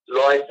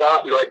lo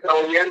está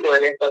oyendo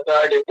en esta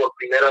tarde por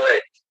primera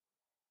vez.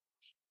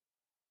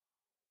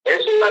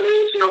 Es un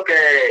anuncio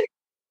que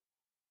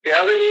se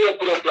ha venido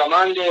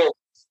proclamando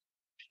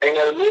en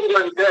el mundo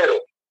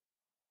entero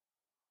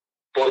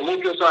por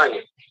muchos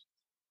años.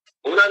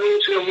 Un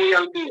anuncio muy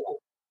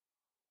antiguo.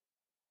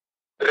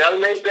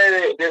 Realmente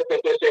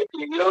desde que se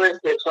escribió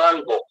este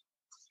salmo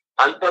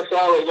han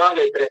pasado más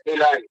de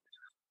 3,000 años.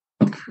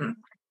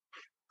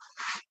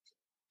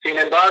 Sin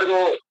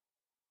embargo,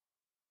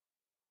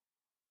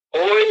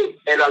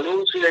 hoy el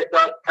anuncio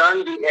está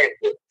tan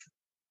vigente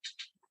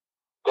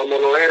como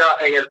lo era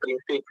en el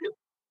principio.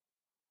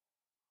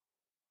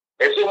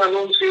 Es un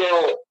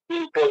anuncio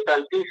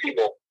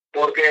importantísimo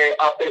porque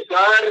a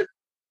pesar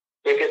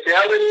de que se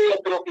ha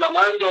venido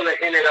proclamando de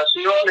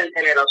generación en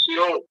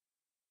generación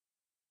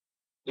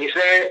y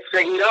se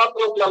seguirá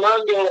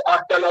proclamando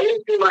hasta la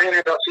última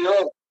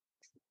generación,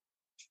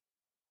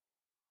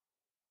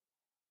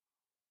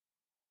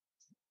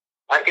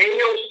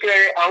 aquellos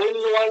que aún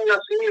no han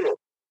nacido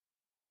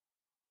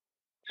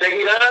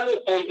seguirán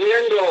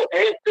oyendo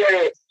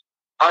este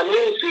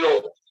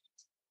anuncio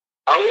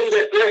aún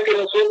después que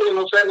nosotros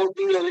nos hemos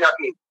ido de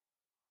aquí.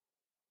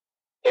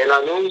 El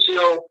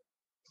anuncio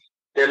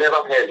del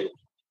Evangelio.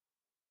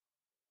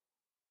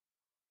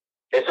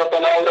 Esa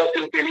palabra se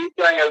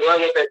utiliza en el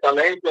Nuevo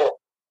Testamento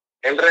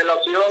en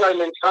relación al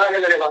mensaje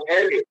del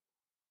Evangelio.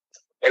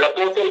 El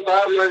apóstol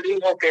Pablo, él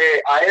dijo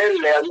que a él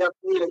le había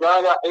sido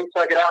dada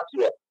esa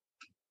gracia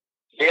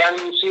de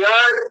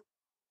anunciar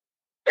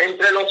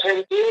entre los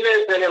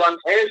gentiles el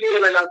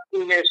Evangelio de las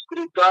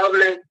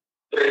inescrutables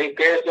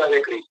riquezas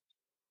de Cristo.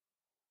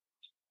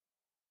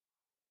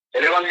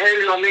 El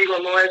Evangelio, amigo,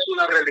 no es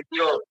una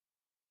religión.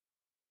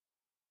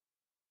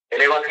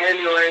 El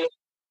Evangelio es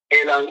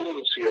el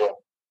anuncio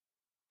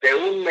de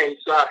un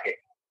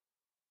mensaje.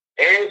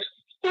 Es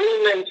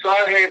un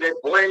mensaje de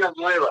buenas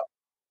nuevas,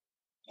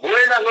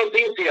 buenas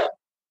noticias.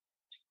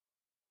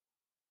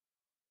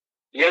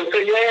 Y el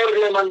Señor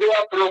lo mandó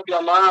a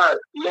proclamar,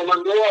 lo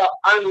mandó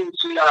a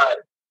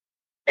anunciar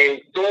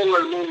en todo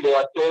el mundo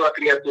a toda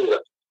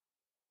criatura.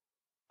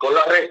 Con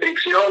las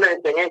restricciones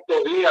en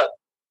estos días,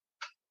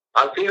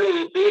 ha sido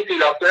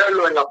difícil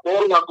hacerlo en la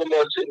forma como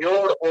el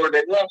Señor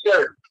ordenó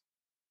hacerlo.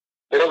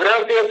 Pero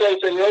gracias al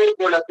Señor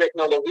por la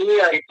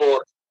tecnología y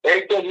por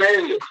estos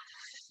medios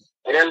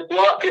en el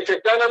cual que se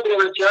están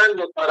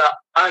aprovechando para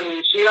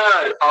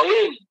anunciar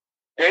aún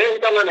De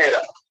esta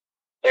manera,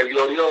 el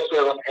glorioso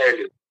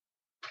evangelio.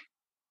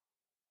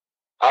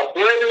 A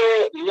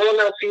pueblo no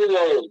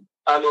nacido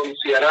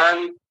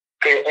anunciarán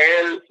que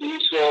él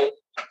hizo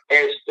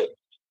esto.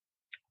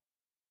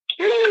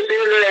 Quiero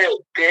decirle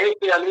que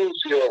este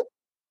anuncio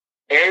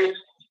es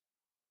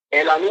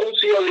el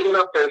anuncio de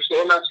una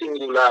persona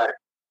singular.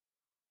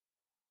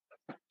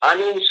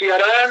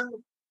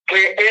 Anunciarán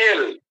que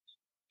él.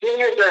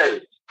 ¿Quién es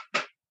él?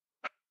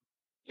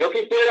 Yo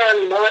quisiera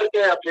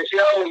animarte,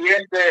 apreciado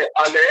oyente,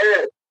 a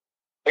leer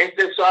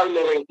este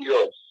Salmo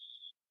 22.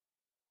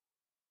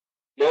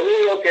 Yo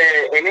digo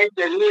que en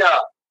este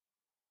día,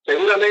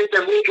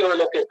 seguramente muchos de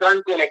los que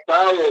están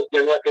conectados,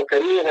 de nuestros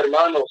queridos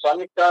hermanos,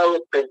 han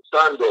estado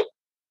pensando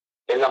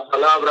en las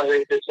palabras de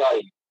este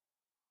Salmo.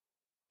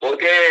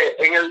 Porque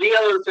en el día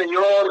del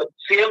Señor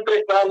siempre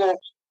estamos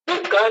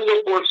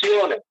buscando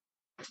porciones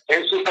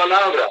en su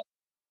palabra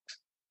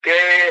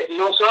que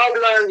nos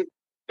hablan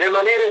de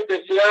manera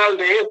especial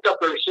de esta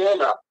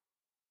persona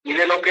y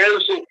de lo que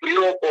él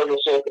sufrió por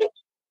nosotros.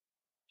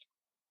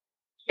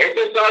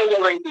 Este Salmo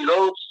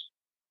 22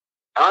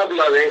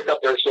 habla de esta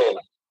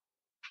persona.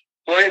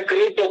 Fue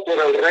escrito por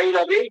el rey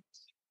David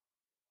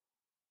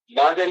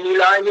más de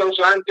 1000 años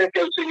antes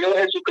que el Señor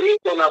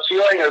Jesucristo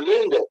nació en el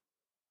mundo.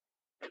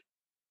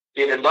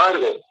 Sin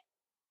embargo,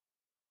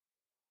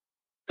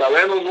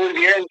 sabemos muy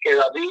bien que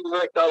David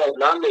no estaba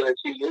hablando de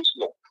sí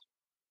mismo.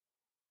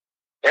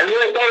 Él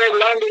no estaba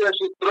hablando de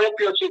sus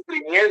propios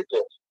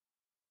sufrimientos.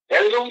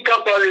 Él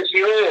nunca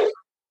padeció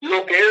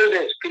lo que él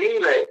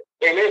describe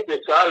en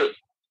este salmo.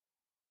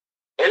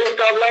 Él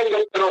está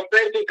hablando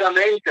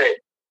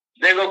proféticamente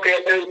de lo que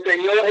el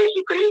Señor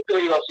Jesucristo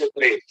iba a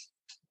sufrir.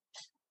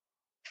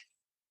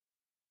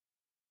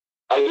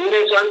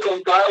 Algunos han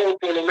contado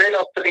por lo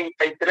menos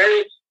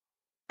 33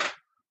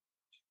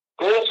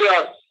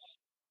 cosas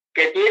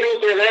que tienen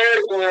que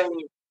ver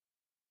con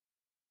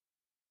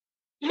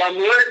la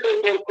muerte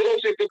por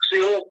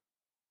crucifixión.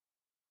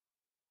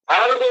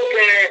 Algo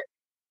que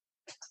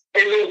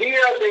en los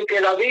días en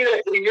que David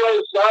escribió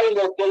el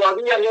Salmo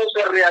todavía no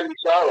se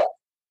realizaba.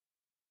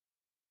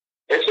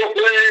 Eso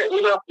fue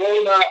una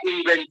forma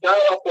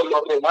inventada por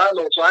los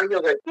romanos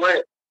años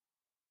después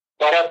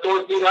para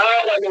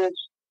torturar a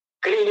los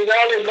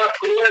criminales más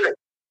crueles.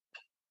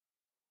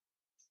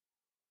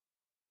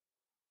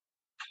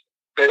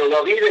 Pero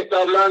David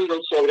está hablando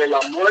sobre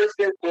la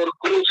muerte por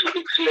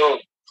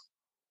crucifixión.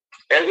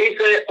 Él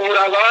dice,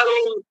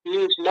 horadaron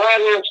mis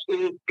manos y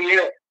mis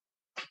pies.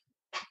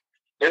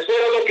 Eso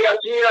era lo que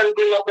hacían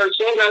con la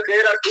persona que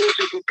era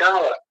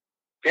crucificada,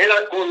 que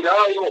era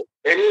colgado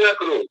en una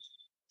cruz.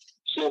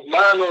 Sus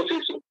manos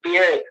y sus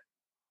pies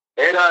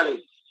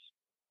eran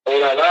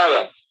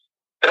horadadas,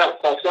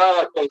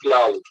 traspasadas con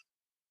clavos.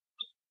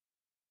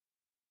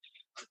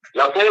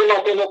 La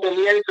forma como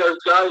comienza el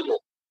Salmo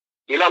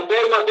y la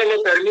forma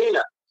como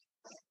termina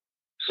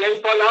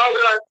son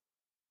palabras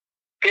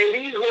que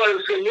dijo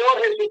el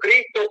Señor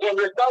Jesucristo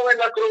cuando estaba en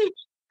la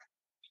cruz.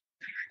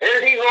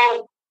 Él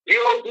dijo,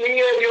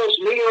 Dios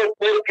mío,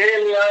 ¿por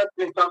qué me has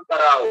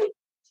desamparado?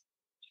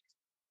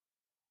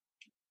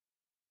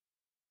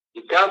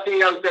 Y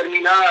casi al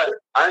terminar,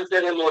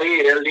 antes de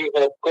morir, él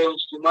dijo,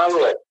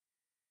 consumado es.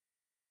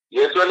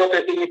 Y eso es lo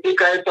que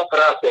significa esta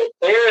frase.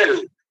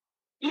 Él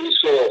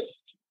hizo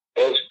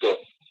esto.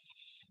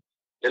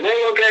 De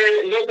modo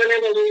que no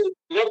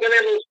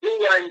tenemos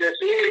duda en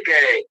decir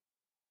que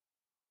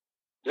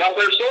la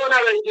persona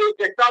de quien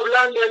se está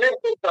hablando en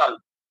este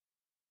salmo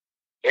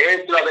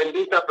es la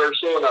bendita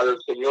persona del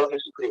Señor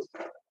Jesucristo.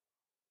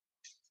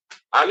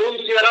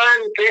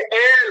 Anunciarán que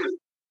Él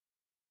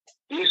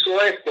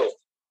hizo esto.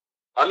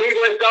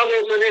 Amigos,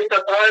 estamos en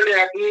esta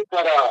tarde aquí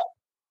para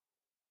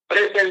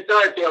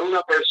presentarte a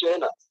una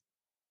persona.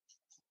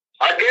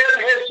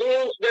 Aquel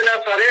Jesús de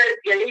Nazaret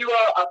que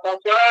iba a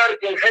pasar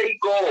en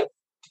Jericó.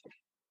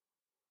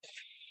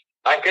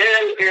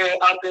 Aquel que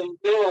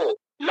atendió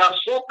la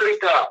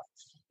súplica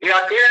de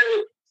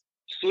aquel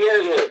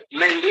ciego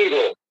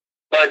mendigo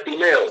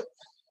Bartimeo.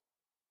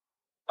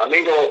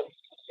 Amigo,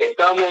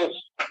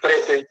 estamos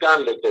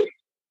presentándote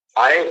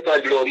a esta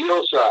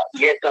gloriosa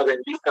y esta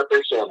bendita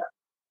persona.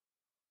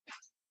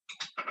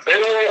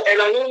 Pero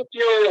el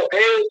anuncio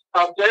es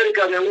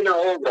acerca de una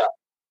obra.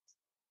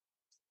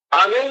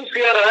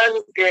 Anunciarán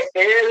que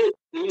Él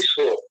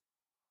hizo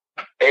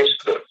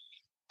esto.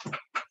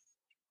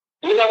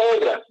 Una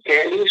obra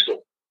que Él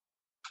hizo.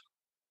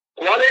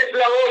 ¿Cuál es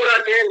la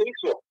obra que Él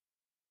hizo?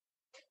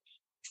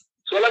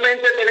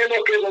 Solamente tenemos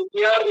que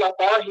voltear la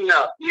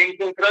página y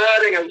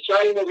encontrar en el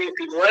Salmo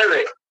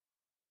 19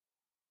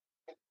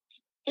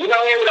 una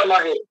obra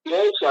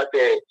majestuosa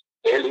que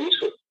Él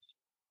hizo.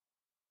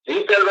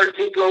 Dice el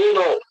versículo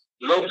 1,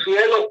 los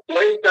cielos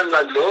cuentan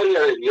la gloria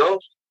de Dios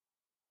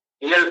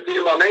y el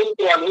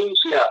firmamento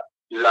anuncia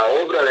la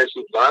obra de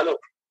sus manos.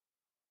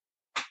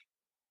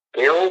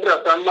 Qué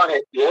obra tan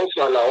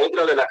majestuosa, la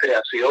obra de la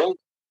creación.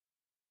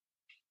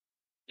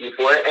 Y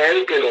fue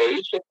Él que lo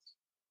hizo.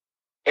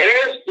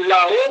 Es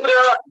la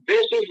obra de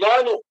sus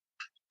manos.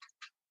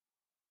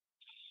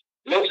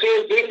 Los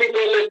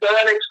científicos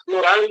están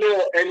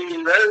explorando el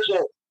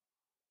universo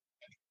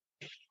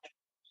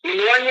y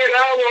no han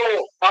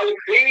llegado al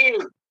fin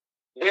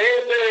de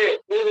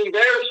ese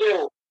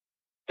universo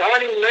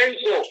tan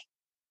inmenso.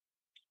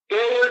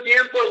 Todo el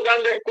tiempo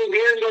están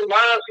descubriendo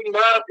más y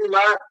más y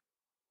más.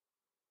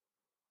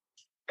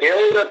 Qué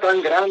obra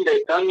tan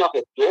grande, tan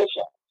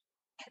majestuosa.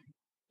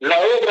 La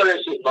obra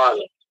de sus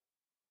manos.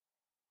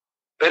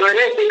 Pero en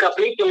este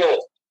capítulo,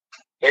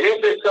 en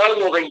este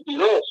Salmo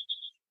 22,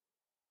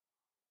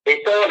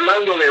 está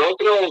hablando de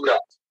otra obra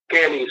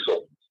que él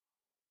hizo.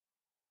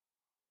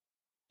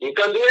 Y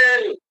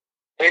también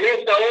en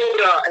esta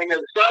obra, en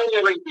el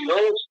Salmo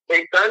 22,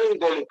 están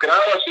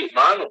involucradas sus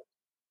manos.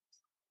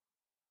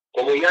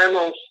 Como ya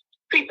hemos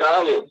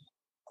citado,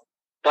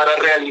 para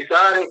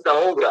realizar esta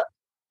obra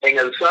en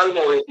el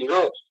Salmo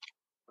 22,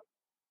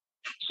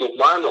 sus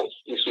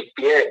manos y sus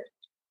pies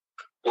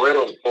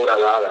fueron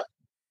horadadas.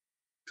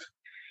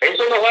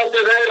 Eso nos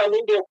hace ver,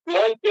 amigos,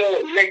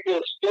 cuánto le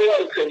costó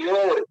al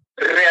Señor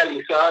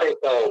realizar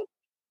esta obra.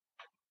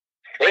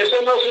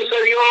 Eso no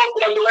sucedió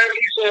cuando Él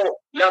hizo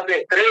las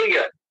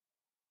estrellas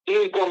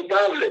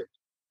incontables.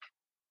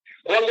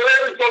 Cuando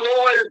Él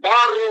tomó el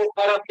barro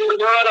para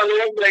formar al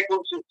hombre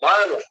con sus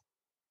manos.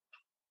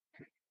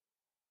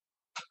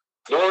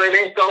 No, en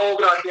esta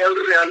obra que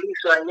Él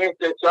realiza en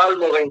este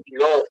Salmo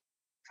 22,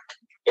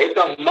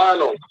 estas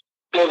manos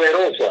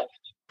poderosas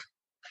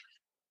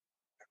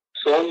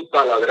son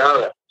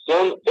taladradas,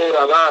 son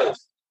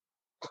horadadas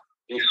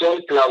y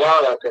son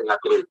clavadas en la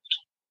cruz.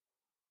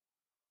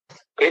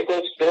 Qué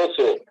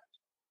costoso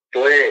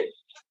fue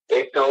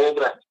esta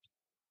obra.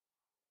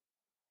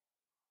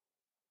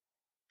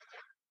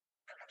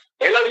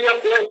 Él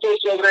había puesto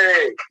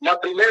sobre la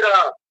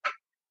primera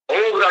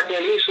obra que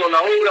él hizo,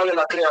 la obra de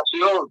la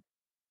creación,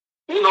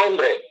 un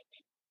hombre.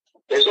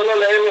 Eso lo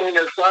leemos en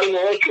el Salmo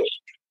 8.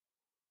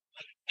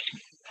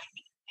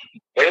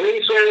 Él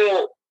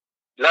hizo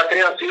la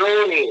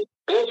creación y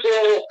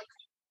puso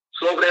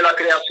sobre la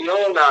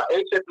creación a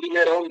ese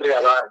primer hombre,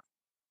 Adán.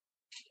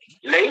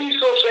 Le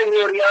hizo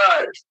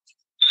señorear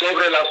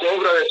sobre las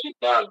obras de sus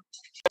manos.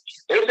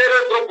 Ese era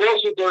el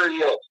propósito de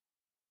Dios,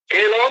 que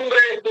el hombre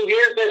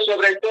estuviese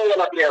sobre toda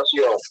la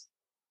creación.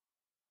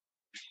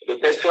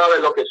 Usted sabe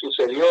lo que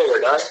sucedió,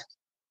 ¿verdad?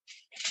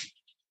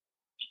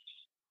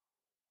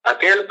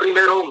 Aquel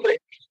primer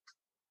hombre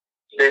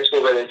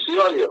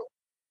desobedeció a Dios.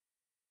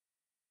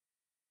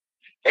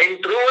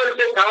 Entró el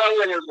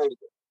pecado en el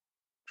mundo.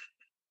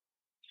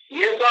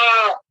 Y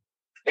esa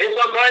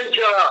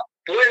mancha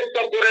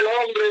puesta por el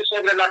hombre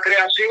sobre la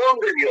creación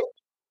de Dios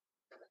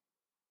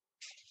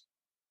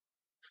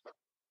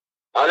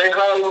ha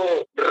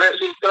dejado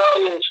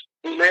resultados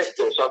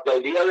funestos hasta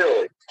el día de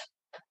hoy.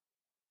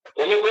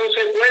 Como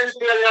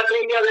consecuencia de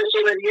aquella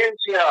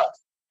desobediencia,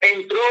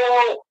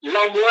 entró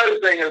la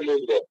muerte en el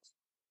mundo.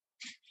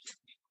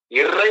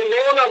 Y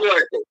reinó la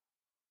muerte.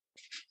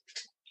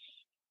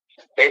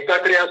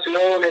 Esta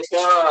creación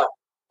está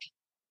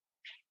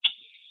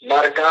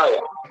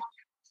marcada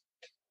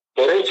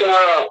por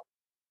esa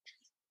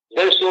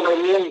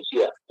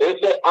desobediencia,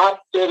 ese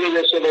acto de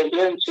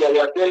desobediencia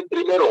de aquel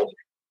primer hombre.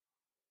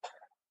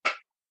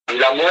 Y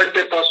la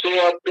muerte pasó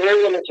a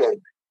todos los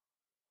hombres,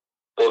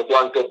 por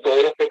cuanto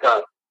todos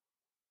pecaron.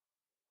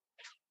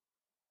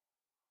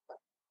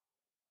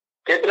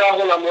 ¿Qué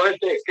trajo la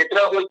muerte? ¿Qué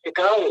trajo el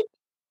pecado?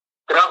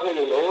 Trajo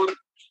dolor,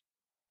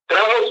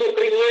 trajo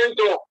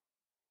sufrimiento,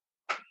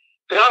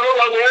 trajo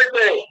la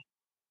muerte.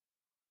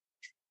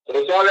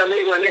 Pero sabe,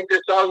 amigo, en este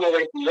Salmo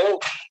 22,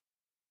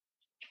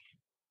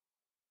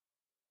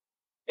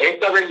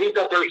 esta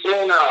bendita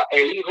persona,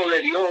 el Hijo de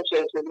Dios,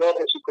 el Señor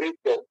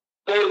Jesucristo,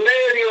 por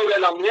medio de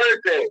la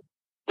muerte,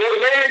 por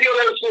medio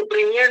del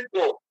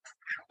sufrimiento,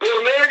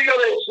 por medio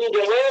de su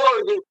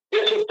dolor,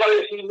 de sus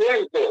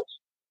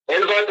padecimientos,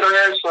 Él va a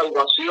traer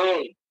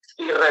salvación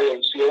y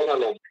redención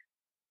al hombre.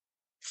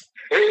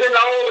 Esa es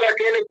la obra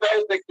que Él está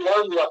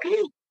efectuando aquí.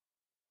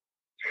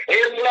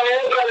 Es la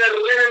obra de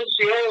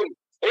redención.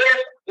 Es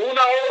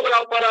una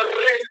obra para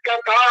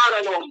rescatar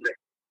al hombre.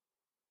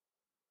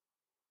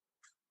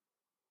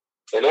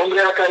 El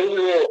hombre ha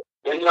caído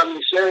en la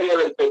miseria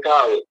del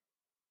pecado.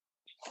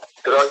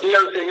 Pero aquí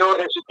el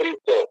Señor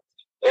Jesucristo,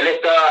 Él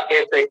está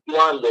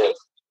efectuando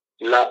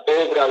la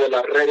obra de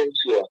la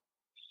redención.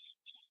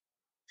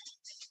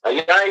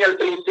 Allá en el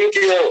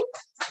principio,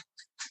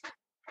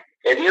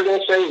 Él llevó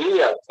 6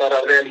 días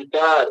para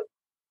realizar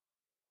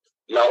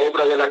la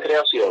obra de la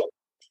creación.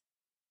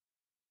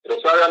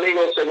 Pero sabe,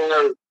 amigos, según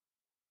el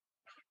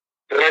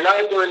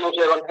relato en los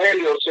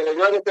evangelios, en el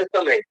Nuevo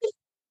Testamento,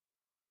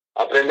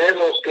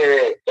 aprendemos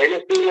que Él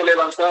estuvo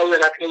levantado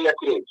en aquella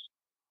cruz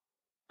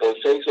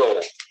por 6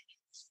 horas.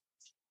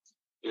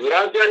 Y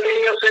durante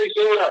aquellas 6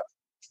 horas,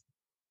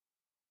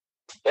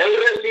 Él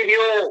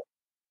recibió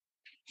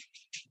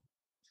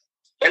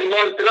el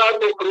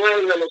maltrato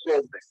cruel de los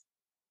hombres.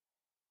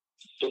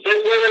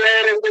 Usted puede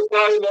leer este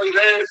salmo y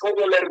ver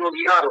cómo le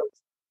rodearon,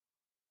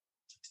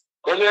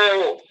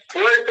 como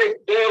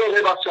fuertes toros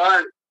de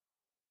Basán.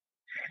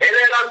 Él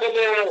era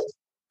como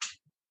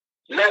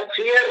la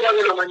sierva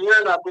de la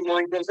mañana, como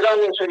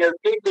encontramos en el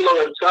título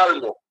del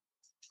Salmo.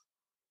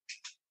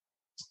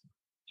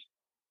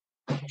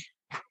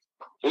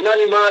 Un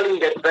animal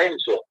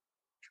indefenso,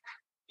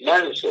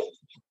 manso.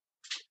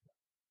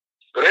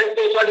 Pero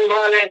estos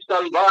animales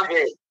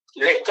salvajes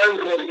le están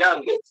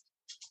rodeando.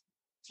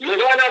 Le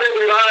van a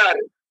devorar.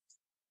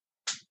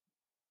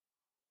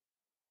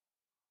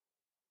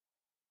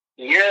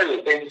 Y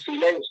él, en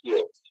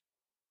silencio,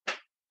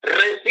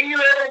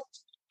 recibe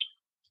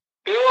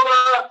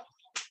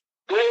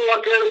todo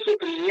aquel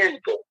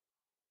sufrimiento.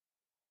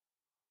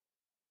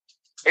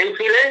 En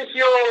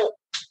silencio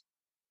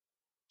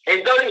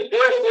está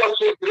dispuesto a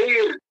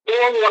sufrir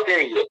todo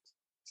aquello.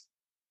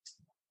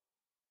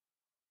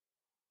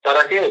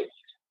 ¿Para qué?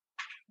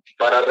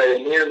 Para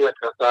redimir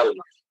nuestras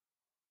almas.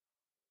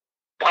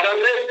 Para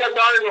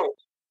rescatarnos.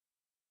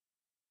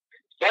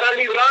 Para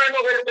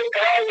librarnos del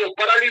pecado.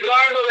 Para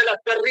librarnos de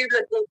las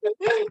terribles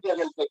consecuencias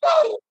del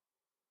pecado.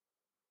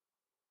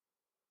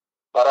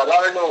 Para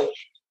darnos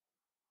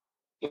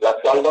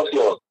la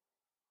salvación.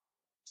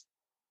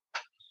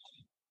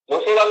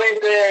 No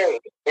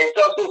solamente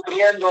está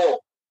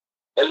sufriendo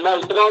el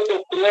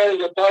maltrato cruel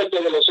de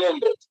parte de los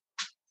hombres.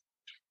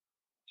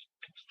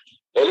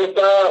 Él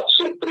está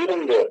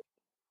sufriendo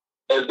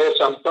el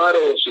desamparo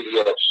de su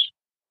Dios.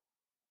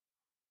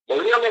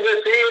 Podríamos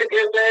decir que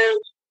ese es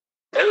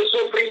el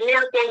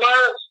sufrimiento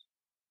más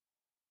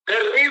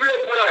terrible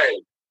para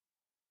él.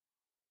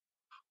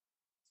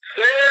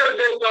 Ser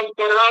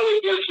desamparado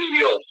por su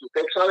Dios.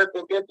 ¿Usted sabe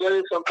por qué fue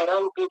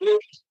desamparado por Dios?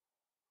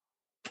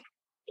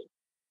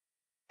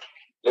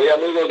 Mi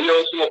amigo,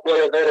 Dios no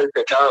puede ver el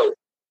pecado.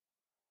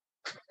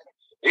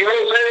 Dios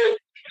es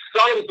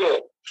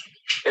santo.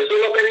 Eso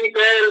es lo que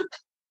dice él,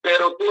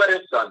 pero tú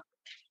eres santo.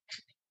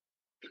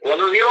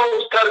 Cuando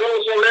Dios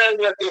cargó sobre él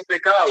nuestros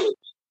pecados,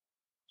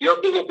 Dios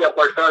tuvo que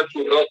apartar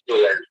su rostro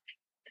de él.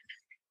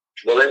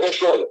 Lo dejó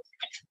solo.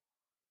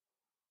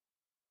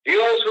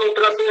 Dios lo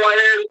trató a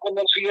él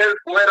como si él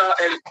fuera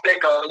el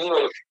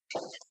pecador.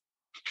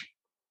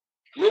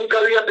 Nunca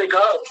había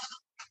pecado.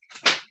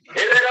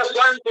 Él era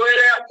santo,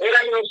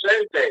 era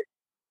inocente,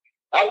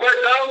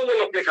 apartado de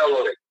los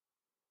pecadores.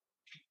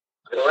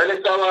 Pero él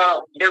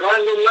estaba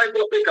llevando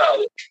nuestros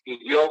pecados y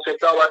Dios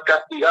estaba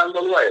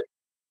castigándolo a él.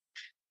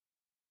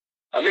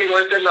 Amigo,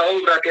 esta es la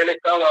obra que él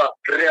estaba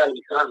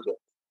realizando.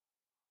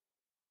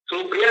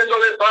 Sufriendo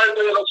de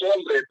parte de los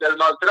hombres el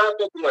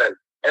maltrato cruel,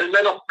 el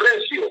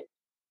menosprecio,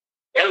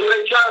 el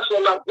rechazo,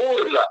 la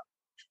burla,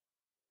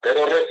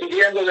 pero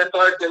recibiendo de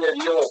parte de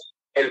Dios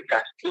el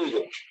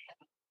castigo.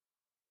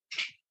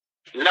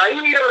 La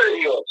ira de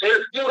Dios,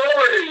 el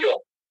furor de Dios,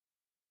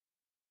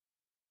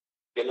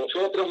 que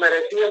nosotros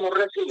merecíamos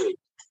recibir,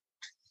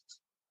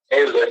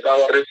 él lo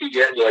estaba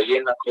recibiendo allí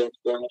en la cruz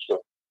de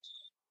nosotros.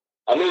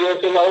 Amigo,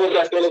 esta es la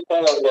obra que él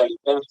estaba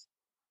realizando.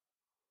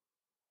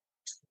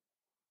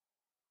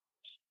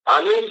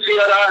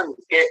 Anunciarán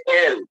que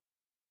él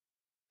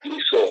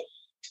hizo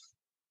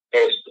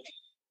esto.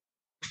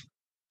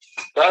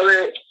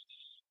 ¿Sabe?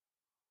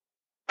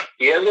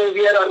 Si él no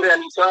hubiera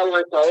realizado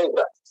esta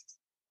obra,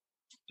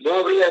 no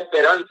habría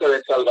esperanza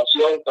de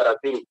salvación para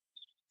ti.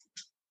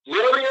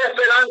 No habría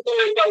esperanza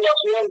de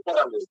salvación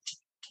para mí.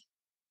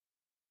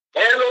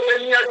 Él lo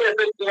tenía que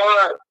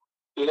efectuar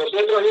y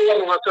nosotros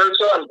íbamos a ser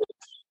salvos.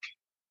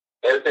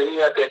 Él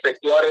tenía que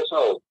efectuar esa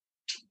obra.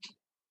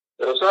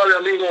 Pero sabe,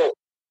 amigo,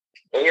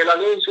 en el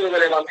anuncio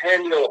del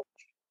Evangelio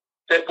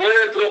se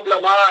puede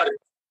proclamar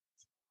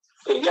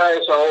que ya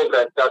esa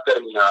obra está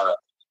terminada.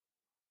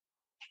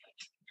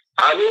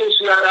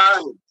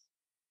 Anunciarán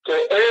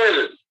que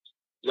él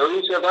no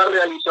dice va a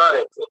realizar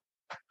esto.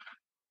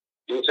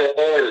 Dice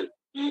él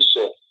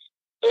hizo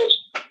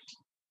esto.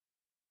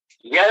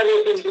 Ya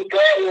hemos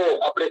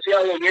indicado,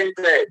 apreciado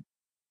oyente,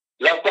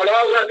 las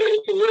palabras que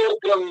el Señor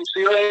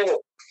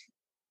pronunció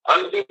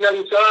al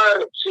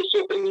finalizar su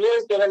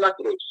sufrimiento en la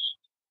cruz.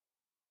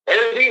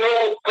 Él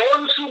dijo,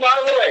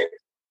 consumado es.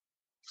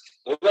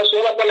 Una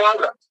sola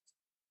palabra.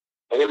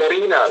 En el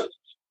original.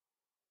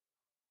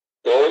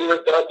 Todo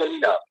está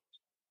terminado.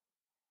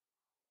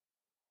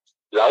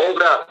 La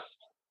obra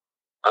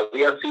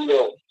había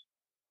sido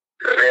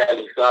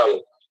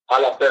realizada a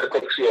la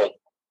perfección.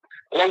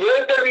 Cuando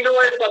él terminó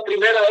esta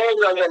primera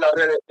obra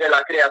de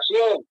la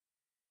creación,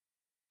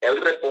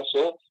 él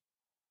reposó.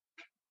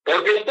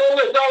 Porque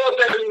todo estaba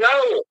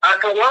terminado,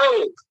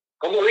 acabado,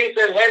 como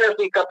dice en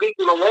Génesis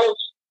capítulo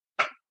 2.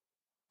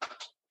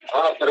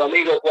 Pero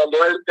amigo,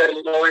 cuando él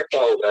terminó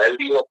esta obra, él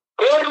dijo,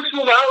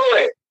 consumado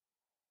es.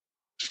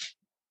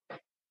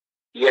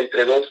 Y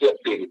entregó su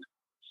espíritu.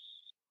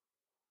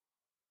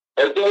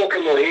 Él tuvo que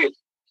morir.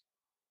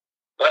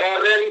 Para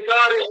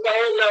realizar esta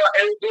obra,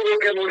 él tuvo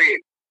que morir.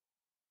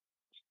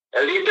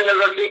 Él dice en el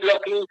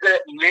versículo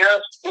 15, me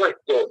has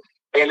puesto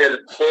en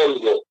el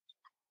polvo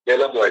de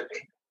la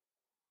muerte.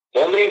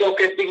 Amigo,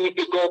 ¿qué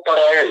significó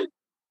para él,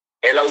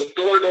 el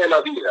autor de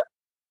la vida,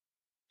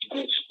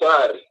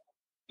 gustar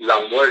la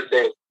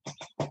muerte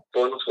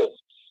por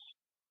nosotros?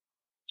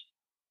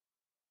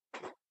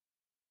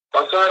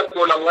 Pasar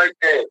por la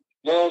muerte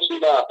no es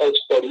una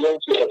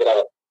experiencia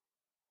sagrada.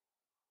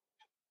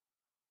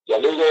 Y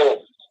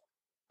amigo,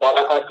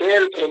 para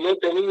aquel que no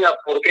tenía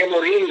por qué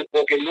morir,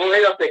 porque no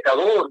era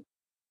pecador,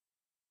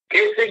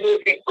 ¿qué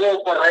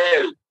significó para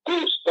él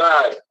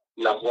gustar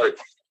la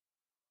muerte?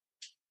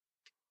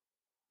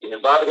 Sin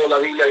embargo, la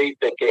Biblia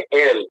dice que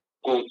él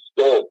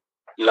gustó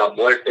la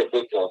muerte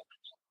por nosotros.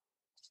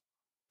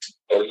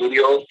 Él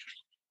murió.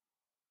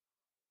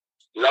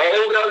 La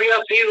obra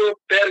había sido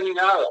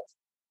terminada.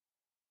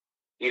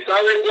 ¿Y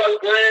sabe cuál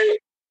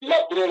fue la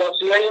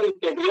aprobación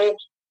que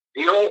Dios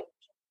dio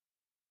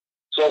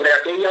sobre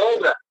aquella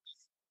obra?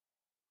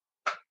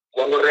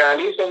 Cuando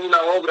realizan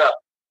una obra,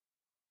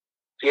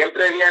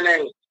 siempre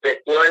vienen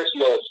después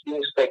los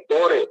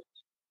inspectores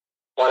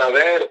para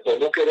ver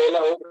cómo quedó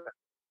la obra,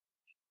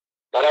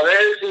 para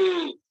ver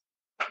si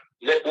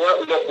lo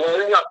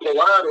pueden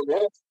aprobar o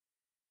no.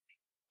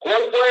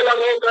 ¿Cuál fue la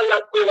nota de la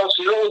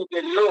aprobación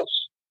que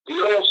Dios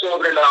dio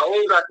sobre la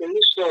obra que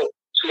hizo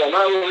su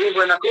amado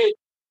Hijo en la cruz?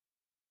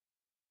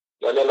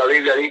 Bueno, la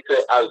Biblia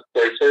dice, al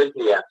tercer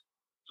día,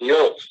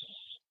 Dios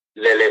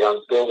le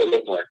levantó de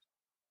los muertos.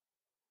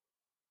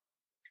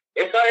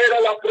 Esa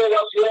era la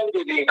aprobación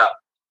divina.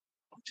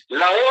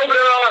 La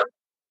obra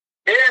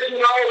es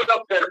una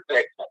obra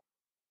perfecta.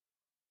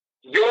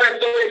 Yo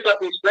estoy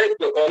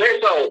satisfecho con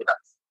esa obra.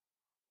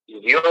 Y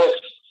Dios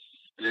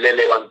le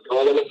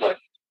levantó de los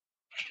muertos.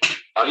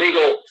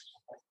 Amigo,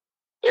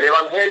 el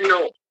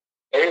Evangelio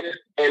es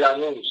el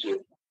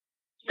anuncio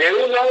de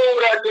una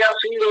obra que ha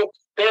sido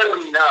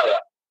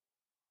terminada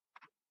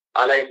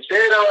a la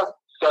entera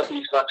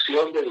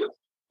satisfacción de Dios.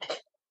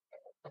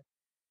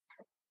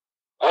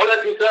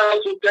 Ahora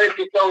quizás usted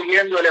que está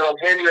oyendo el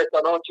Evangelio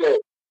esta noche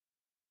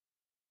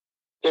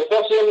se está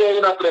haciendo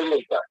una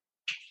pregunta.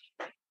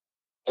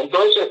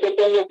 Entonces, ¿qué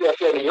tengo que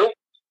hacer yo?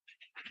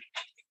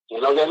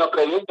 Una buena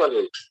pregunta,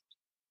 Luis.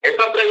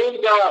 Esta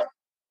pregunta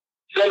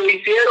se le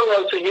hicieron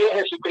al Señor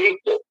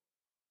Jesucristo.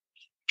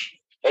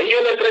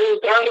 Ellos le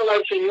preguntaron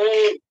al Señor,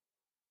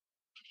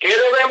 ¿qué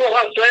debemos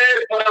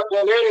hacer para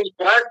poner en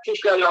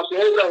práctica las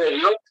obras de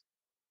Dios?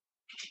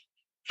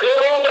 ¿Qué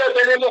obra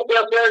tenemos que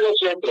hacer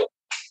nosotros?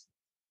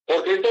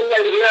 Porque esta es la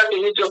idea que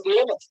muchos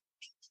tienen.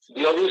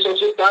 Dios hizo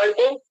su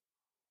parte,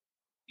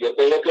 yo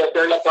tengo que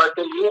hacer la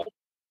parte mía.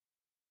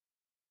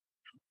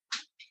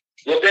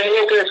 Yo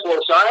tengo que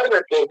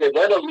esforzarme, porque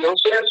bueno,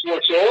 Dios se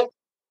esforzó,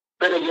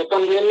 pero yo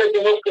también me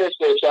tengo que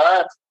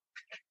esforzar.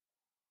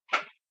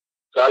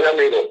 ¿Sabe,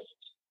 amigo?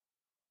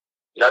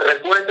 La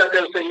respuesta que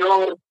el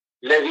Señor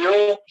le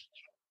dio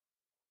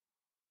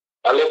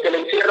a los que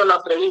le hicieron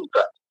la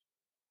pregunta: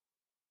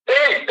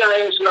 esta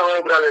es la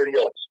obra de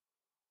Dios,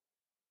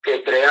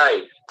 que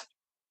creáis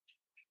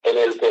en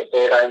el que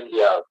era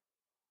enviado.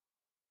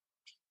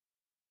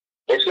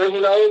 ¿Eso es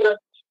una obra?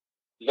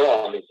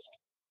 No, amigo.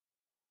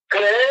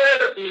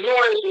 Creer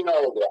no es una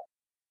obra.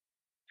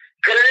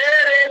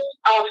 Creer es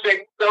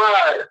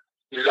aceptar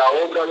la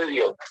obra de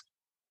Dios.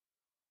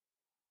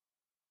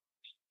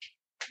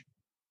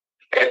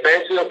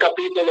 Efesios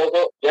capítulo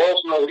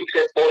 2 nos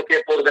dice,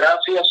 porque por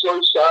gracia soy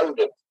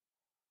salvo.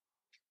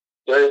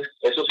 Entonces,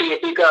 eso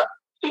significa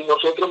sin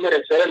nosotros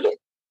merecerlo.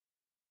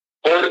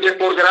 Porque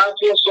por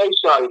gracia soy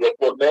salvo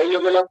por medio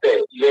de la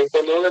fe, y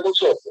esto no de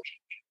vosotros,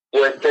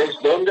 pues es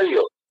don de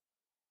Dios.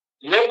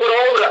 No por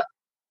obra,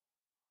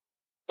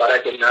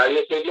 para que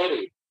nadie se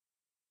gloríe.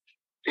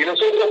 Si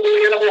nosotros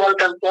pudiéramos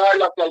alcanzar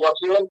la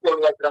salvación por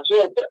nuestras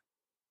obras,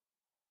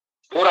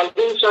 por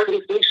algún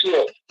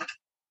sacrificio,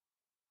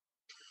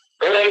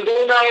 por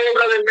alguna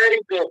obra de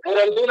mérito, por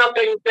alguna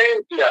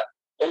penitencia,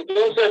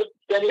 entonces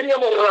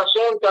tendríamos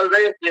razón tal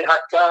vez de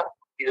jactar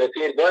y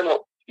decir,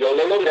 bueno, yo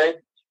lo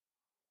logré.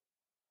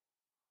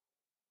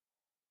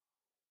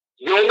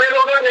 Yo me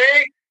lo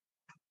gané.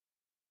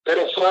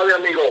 Pero sabe,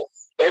 amigo,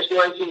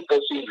 eso es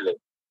imposible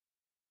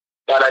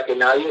para que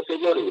nadie se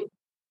gloríe.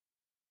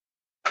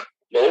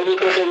 Lo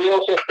único que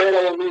Dios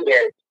espera de mí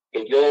es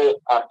que yo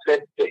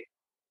acepte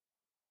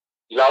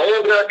la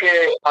obra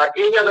que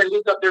aquella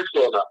bendita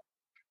persona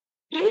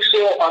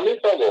hizo a mi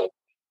favor,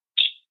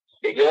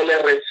 que yo le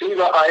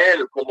reciba a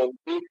él como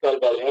mi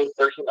salvador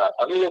personal.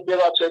 A mí lo que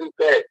va a hacer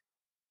usted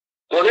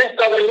con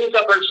esta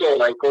bendita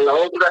persona y con la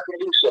obra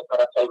que hizo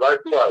para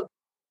salvar tu alma.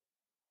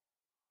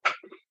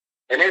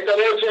 En esta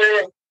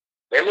noche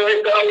hemos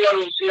estado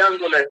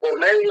anunciándole por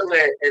medio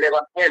del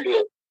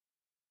Evangelio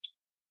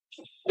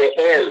que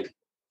él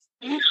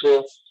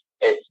hizo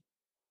esto.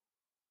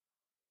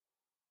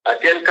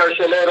 Aquel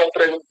carcelero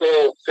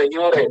preguntó,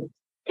 señores,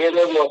 ¿qué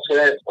debo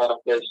hacer para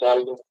ser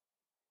salvo?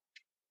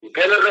 ¿Y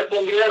qué le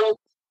respondieron?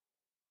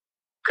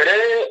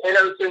 Cree en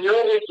el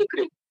Señor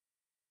Jesucristo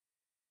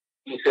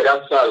y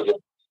serás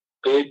salvo,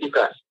 tú y tu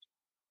casa.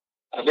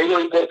 Amigo,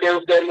 ¿y por qué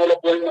usted no lo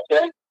puede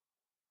hacer?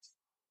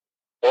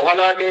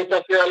 Ojalá que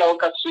esta sea la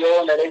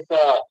ocasión, en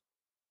esta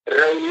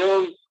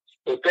reunión,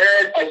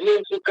 usted allí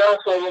en su casa,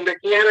 donde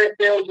quiera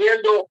esté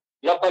oyendo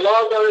la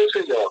palabra del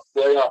Señor,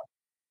 pueda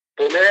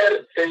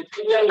poner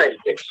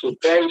sencillamente su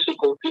fe y su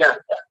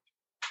confianza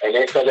en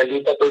esta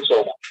bendita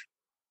persona.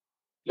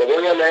 Le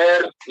voy a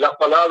leer las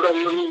palabras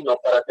de un himno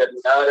para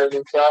terminar el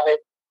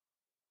mensaje.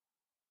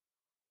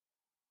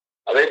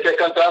 A veces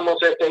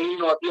cantamos este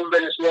himno aquí en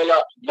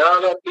Venezuela: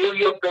 nada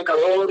tuyo,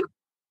 pecador,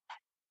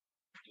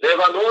 de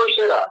valor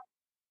será.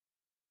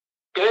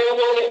 ¿Qué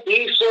no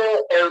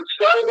hizo el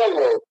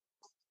Salvador?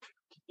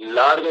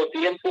 Largo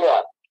tiempo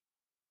ha.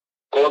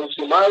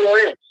 Consumado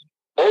es,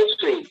 oh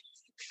sí,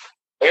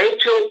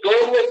 hecho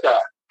todo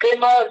está. ¿Qué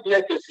más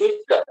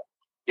necesitas?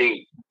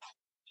 Sí,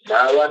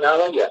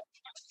 nada ya.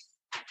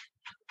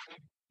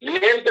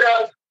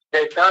 Mientras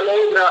de tal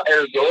obra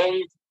el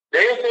don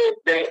deje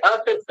de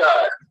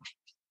aceptar,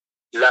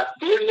 las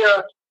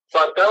tiendas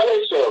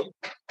fatales son,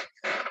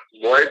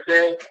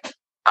 muerte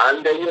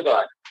han de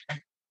llevar.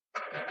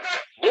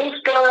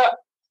 Busca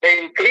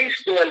en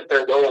Cristo el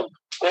perdón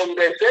con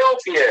deseo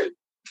fiel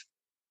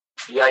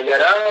y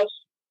hallarás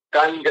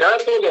tan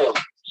grato don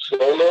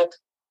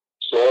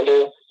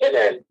solo en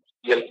él.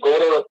 Y el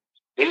coro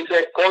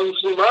dice: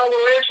 consumado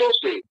eso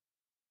sí,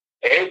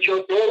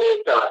 hecho todo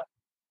está.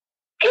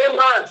 ¿Qué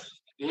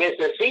más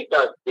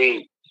necesitas?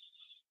 Sí,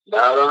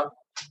 nada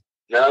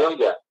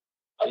ya.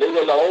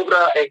 Amigos, la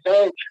obra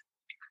está hecha.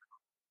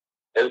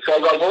 El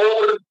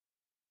Salvador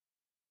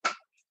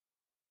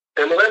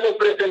te lo hemos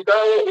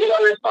presentado una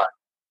vez más.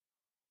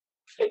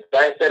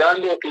 Está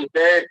esperando que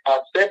usted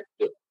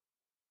acepte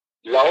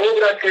la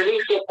obra que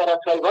hizo para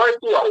salvar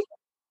tu alma,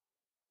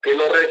 que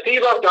lo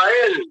recibas a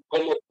Él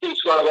como tu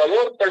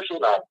Salvador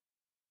personal.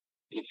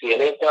 Y si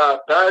en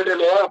esta tarde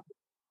lo hace,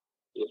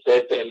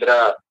 usted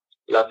tendrá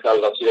la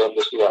salvación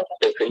de su alma.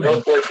 El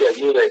Señor pues te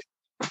ayude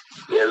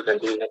y Él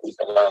bendiga tu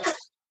palabra.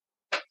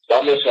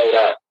 Vamos a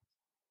orar.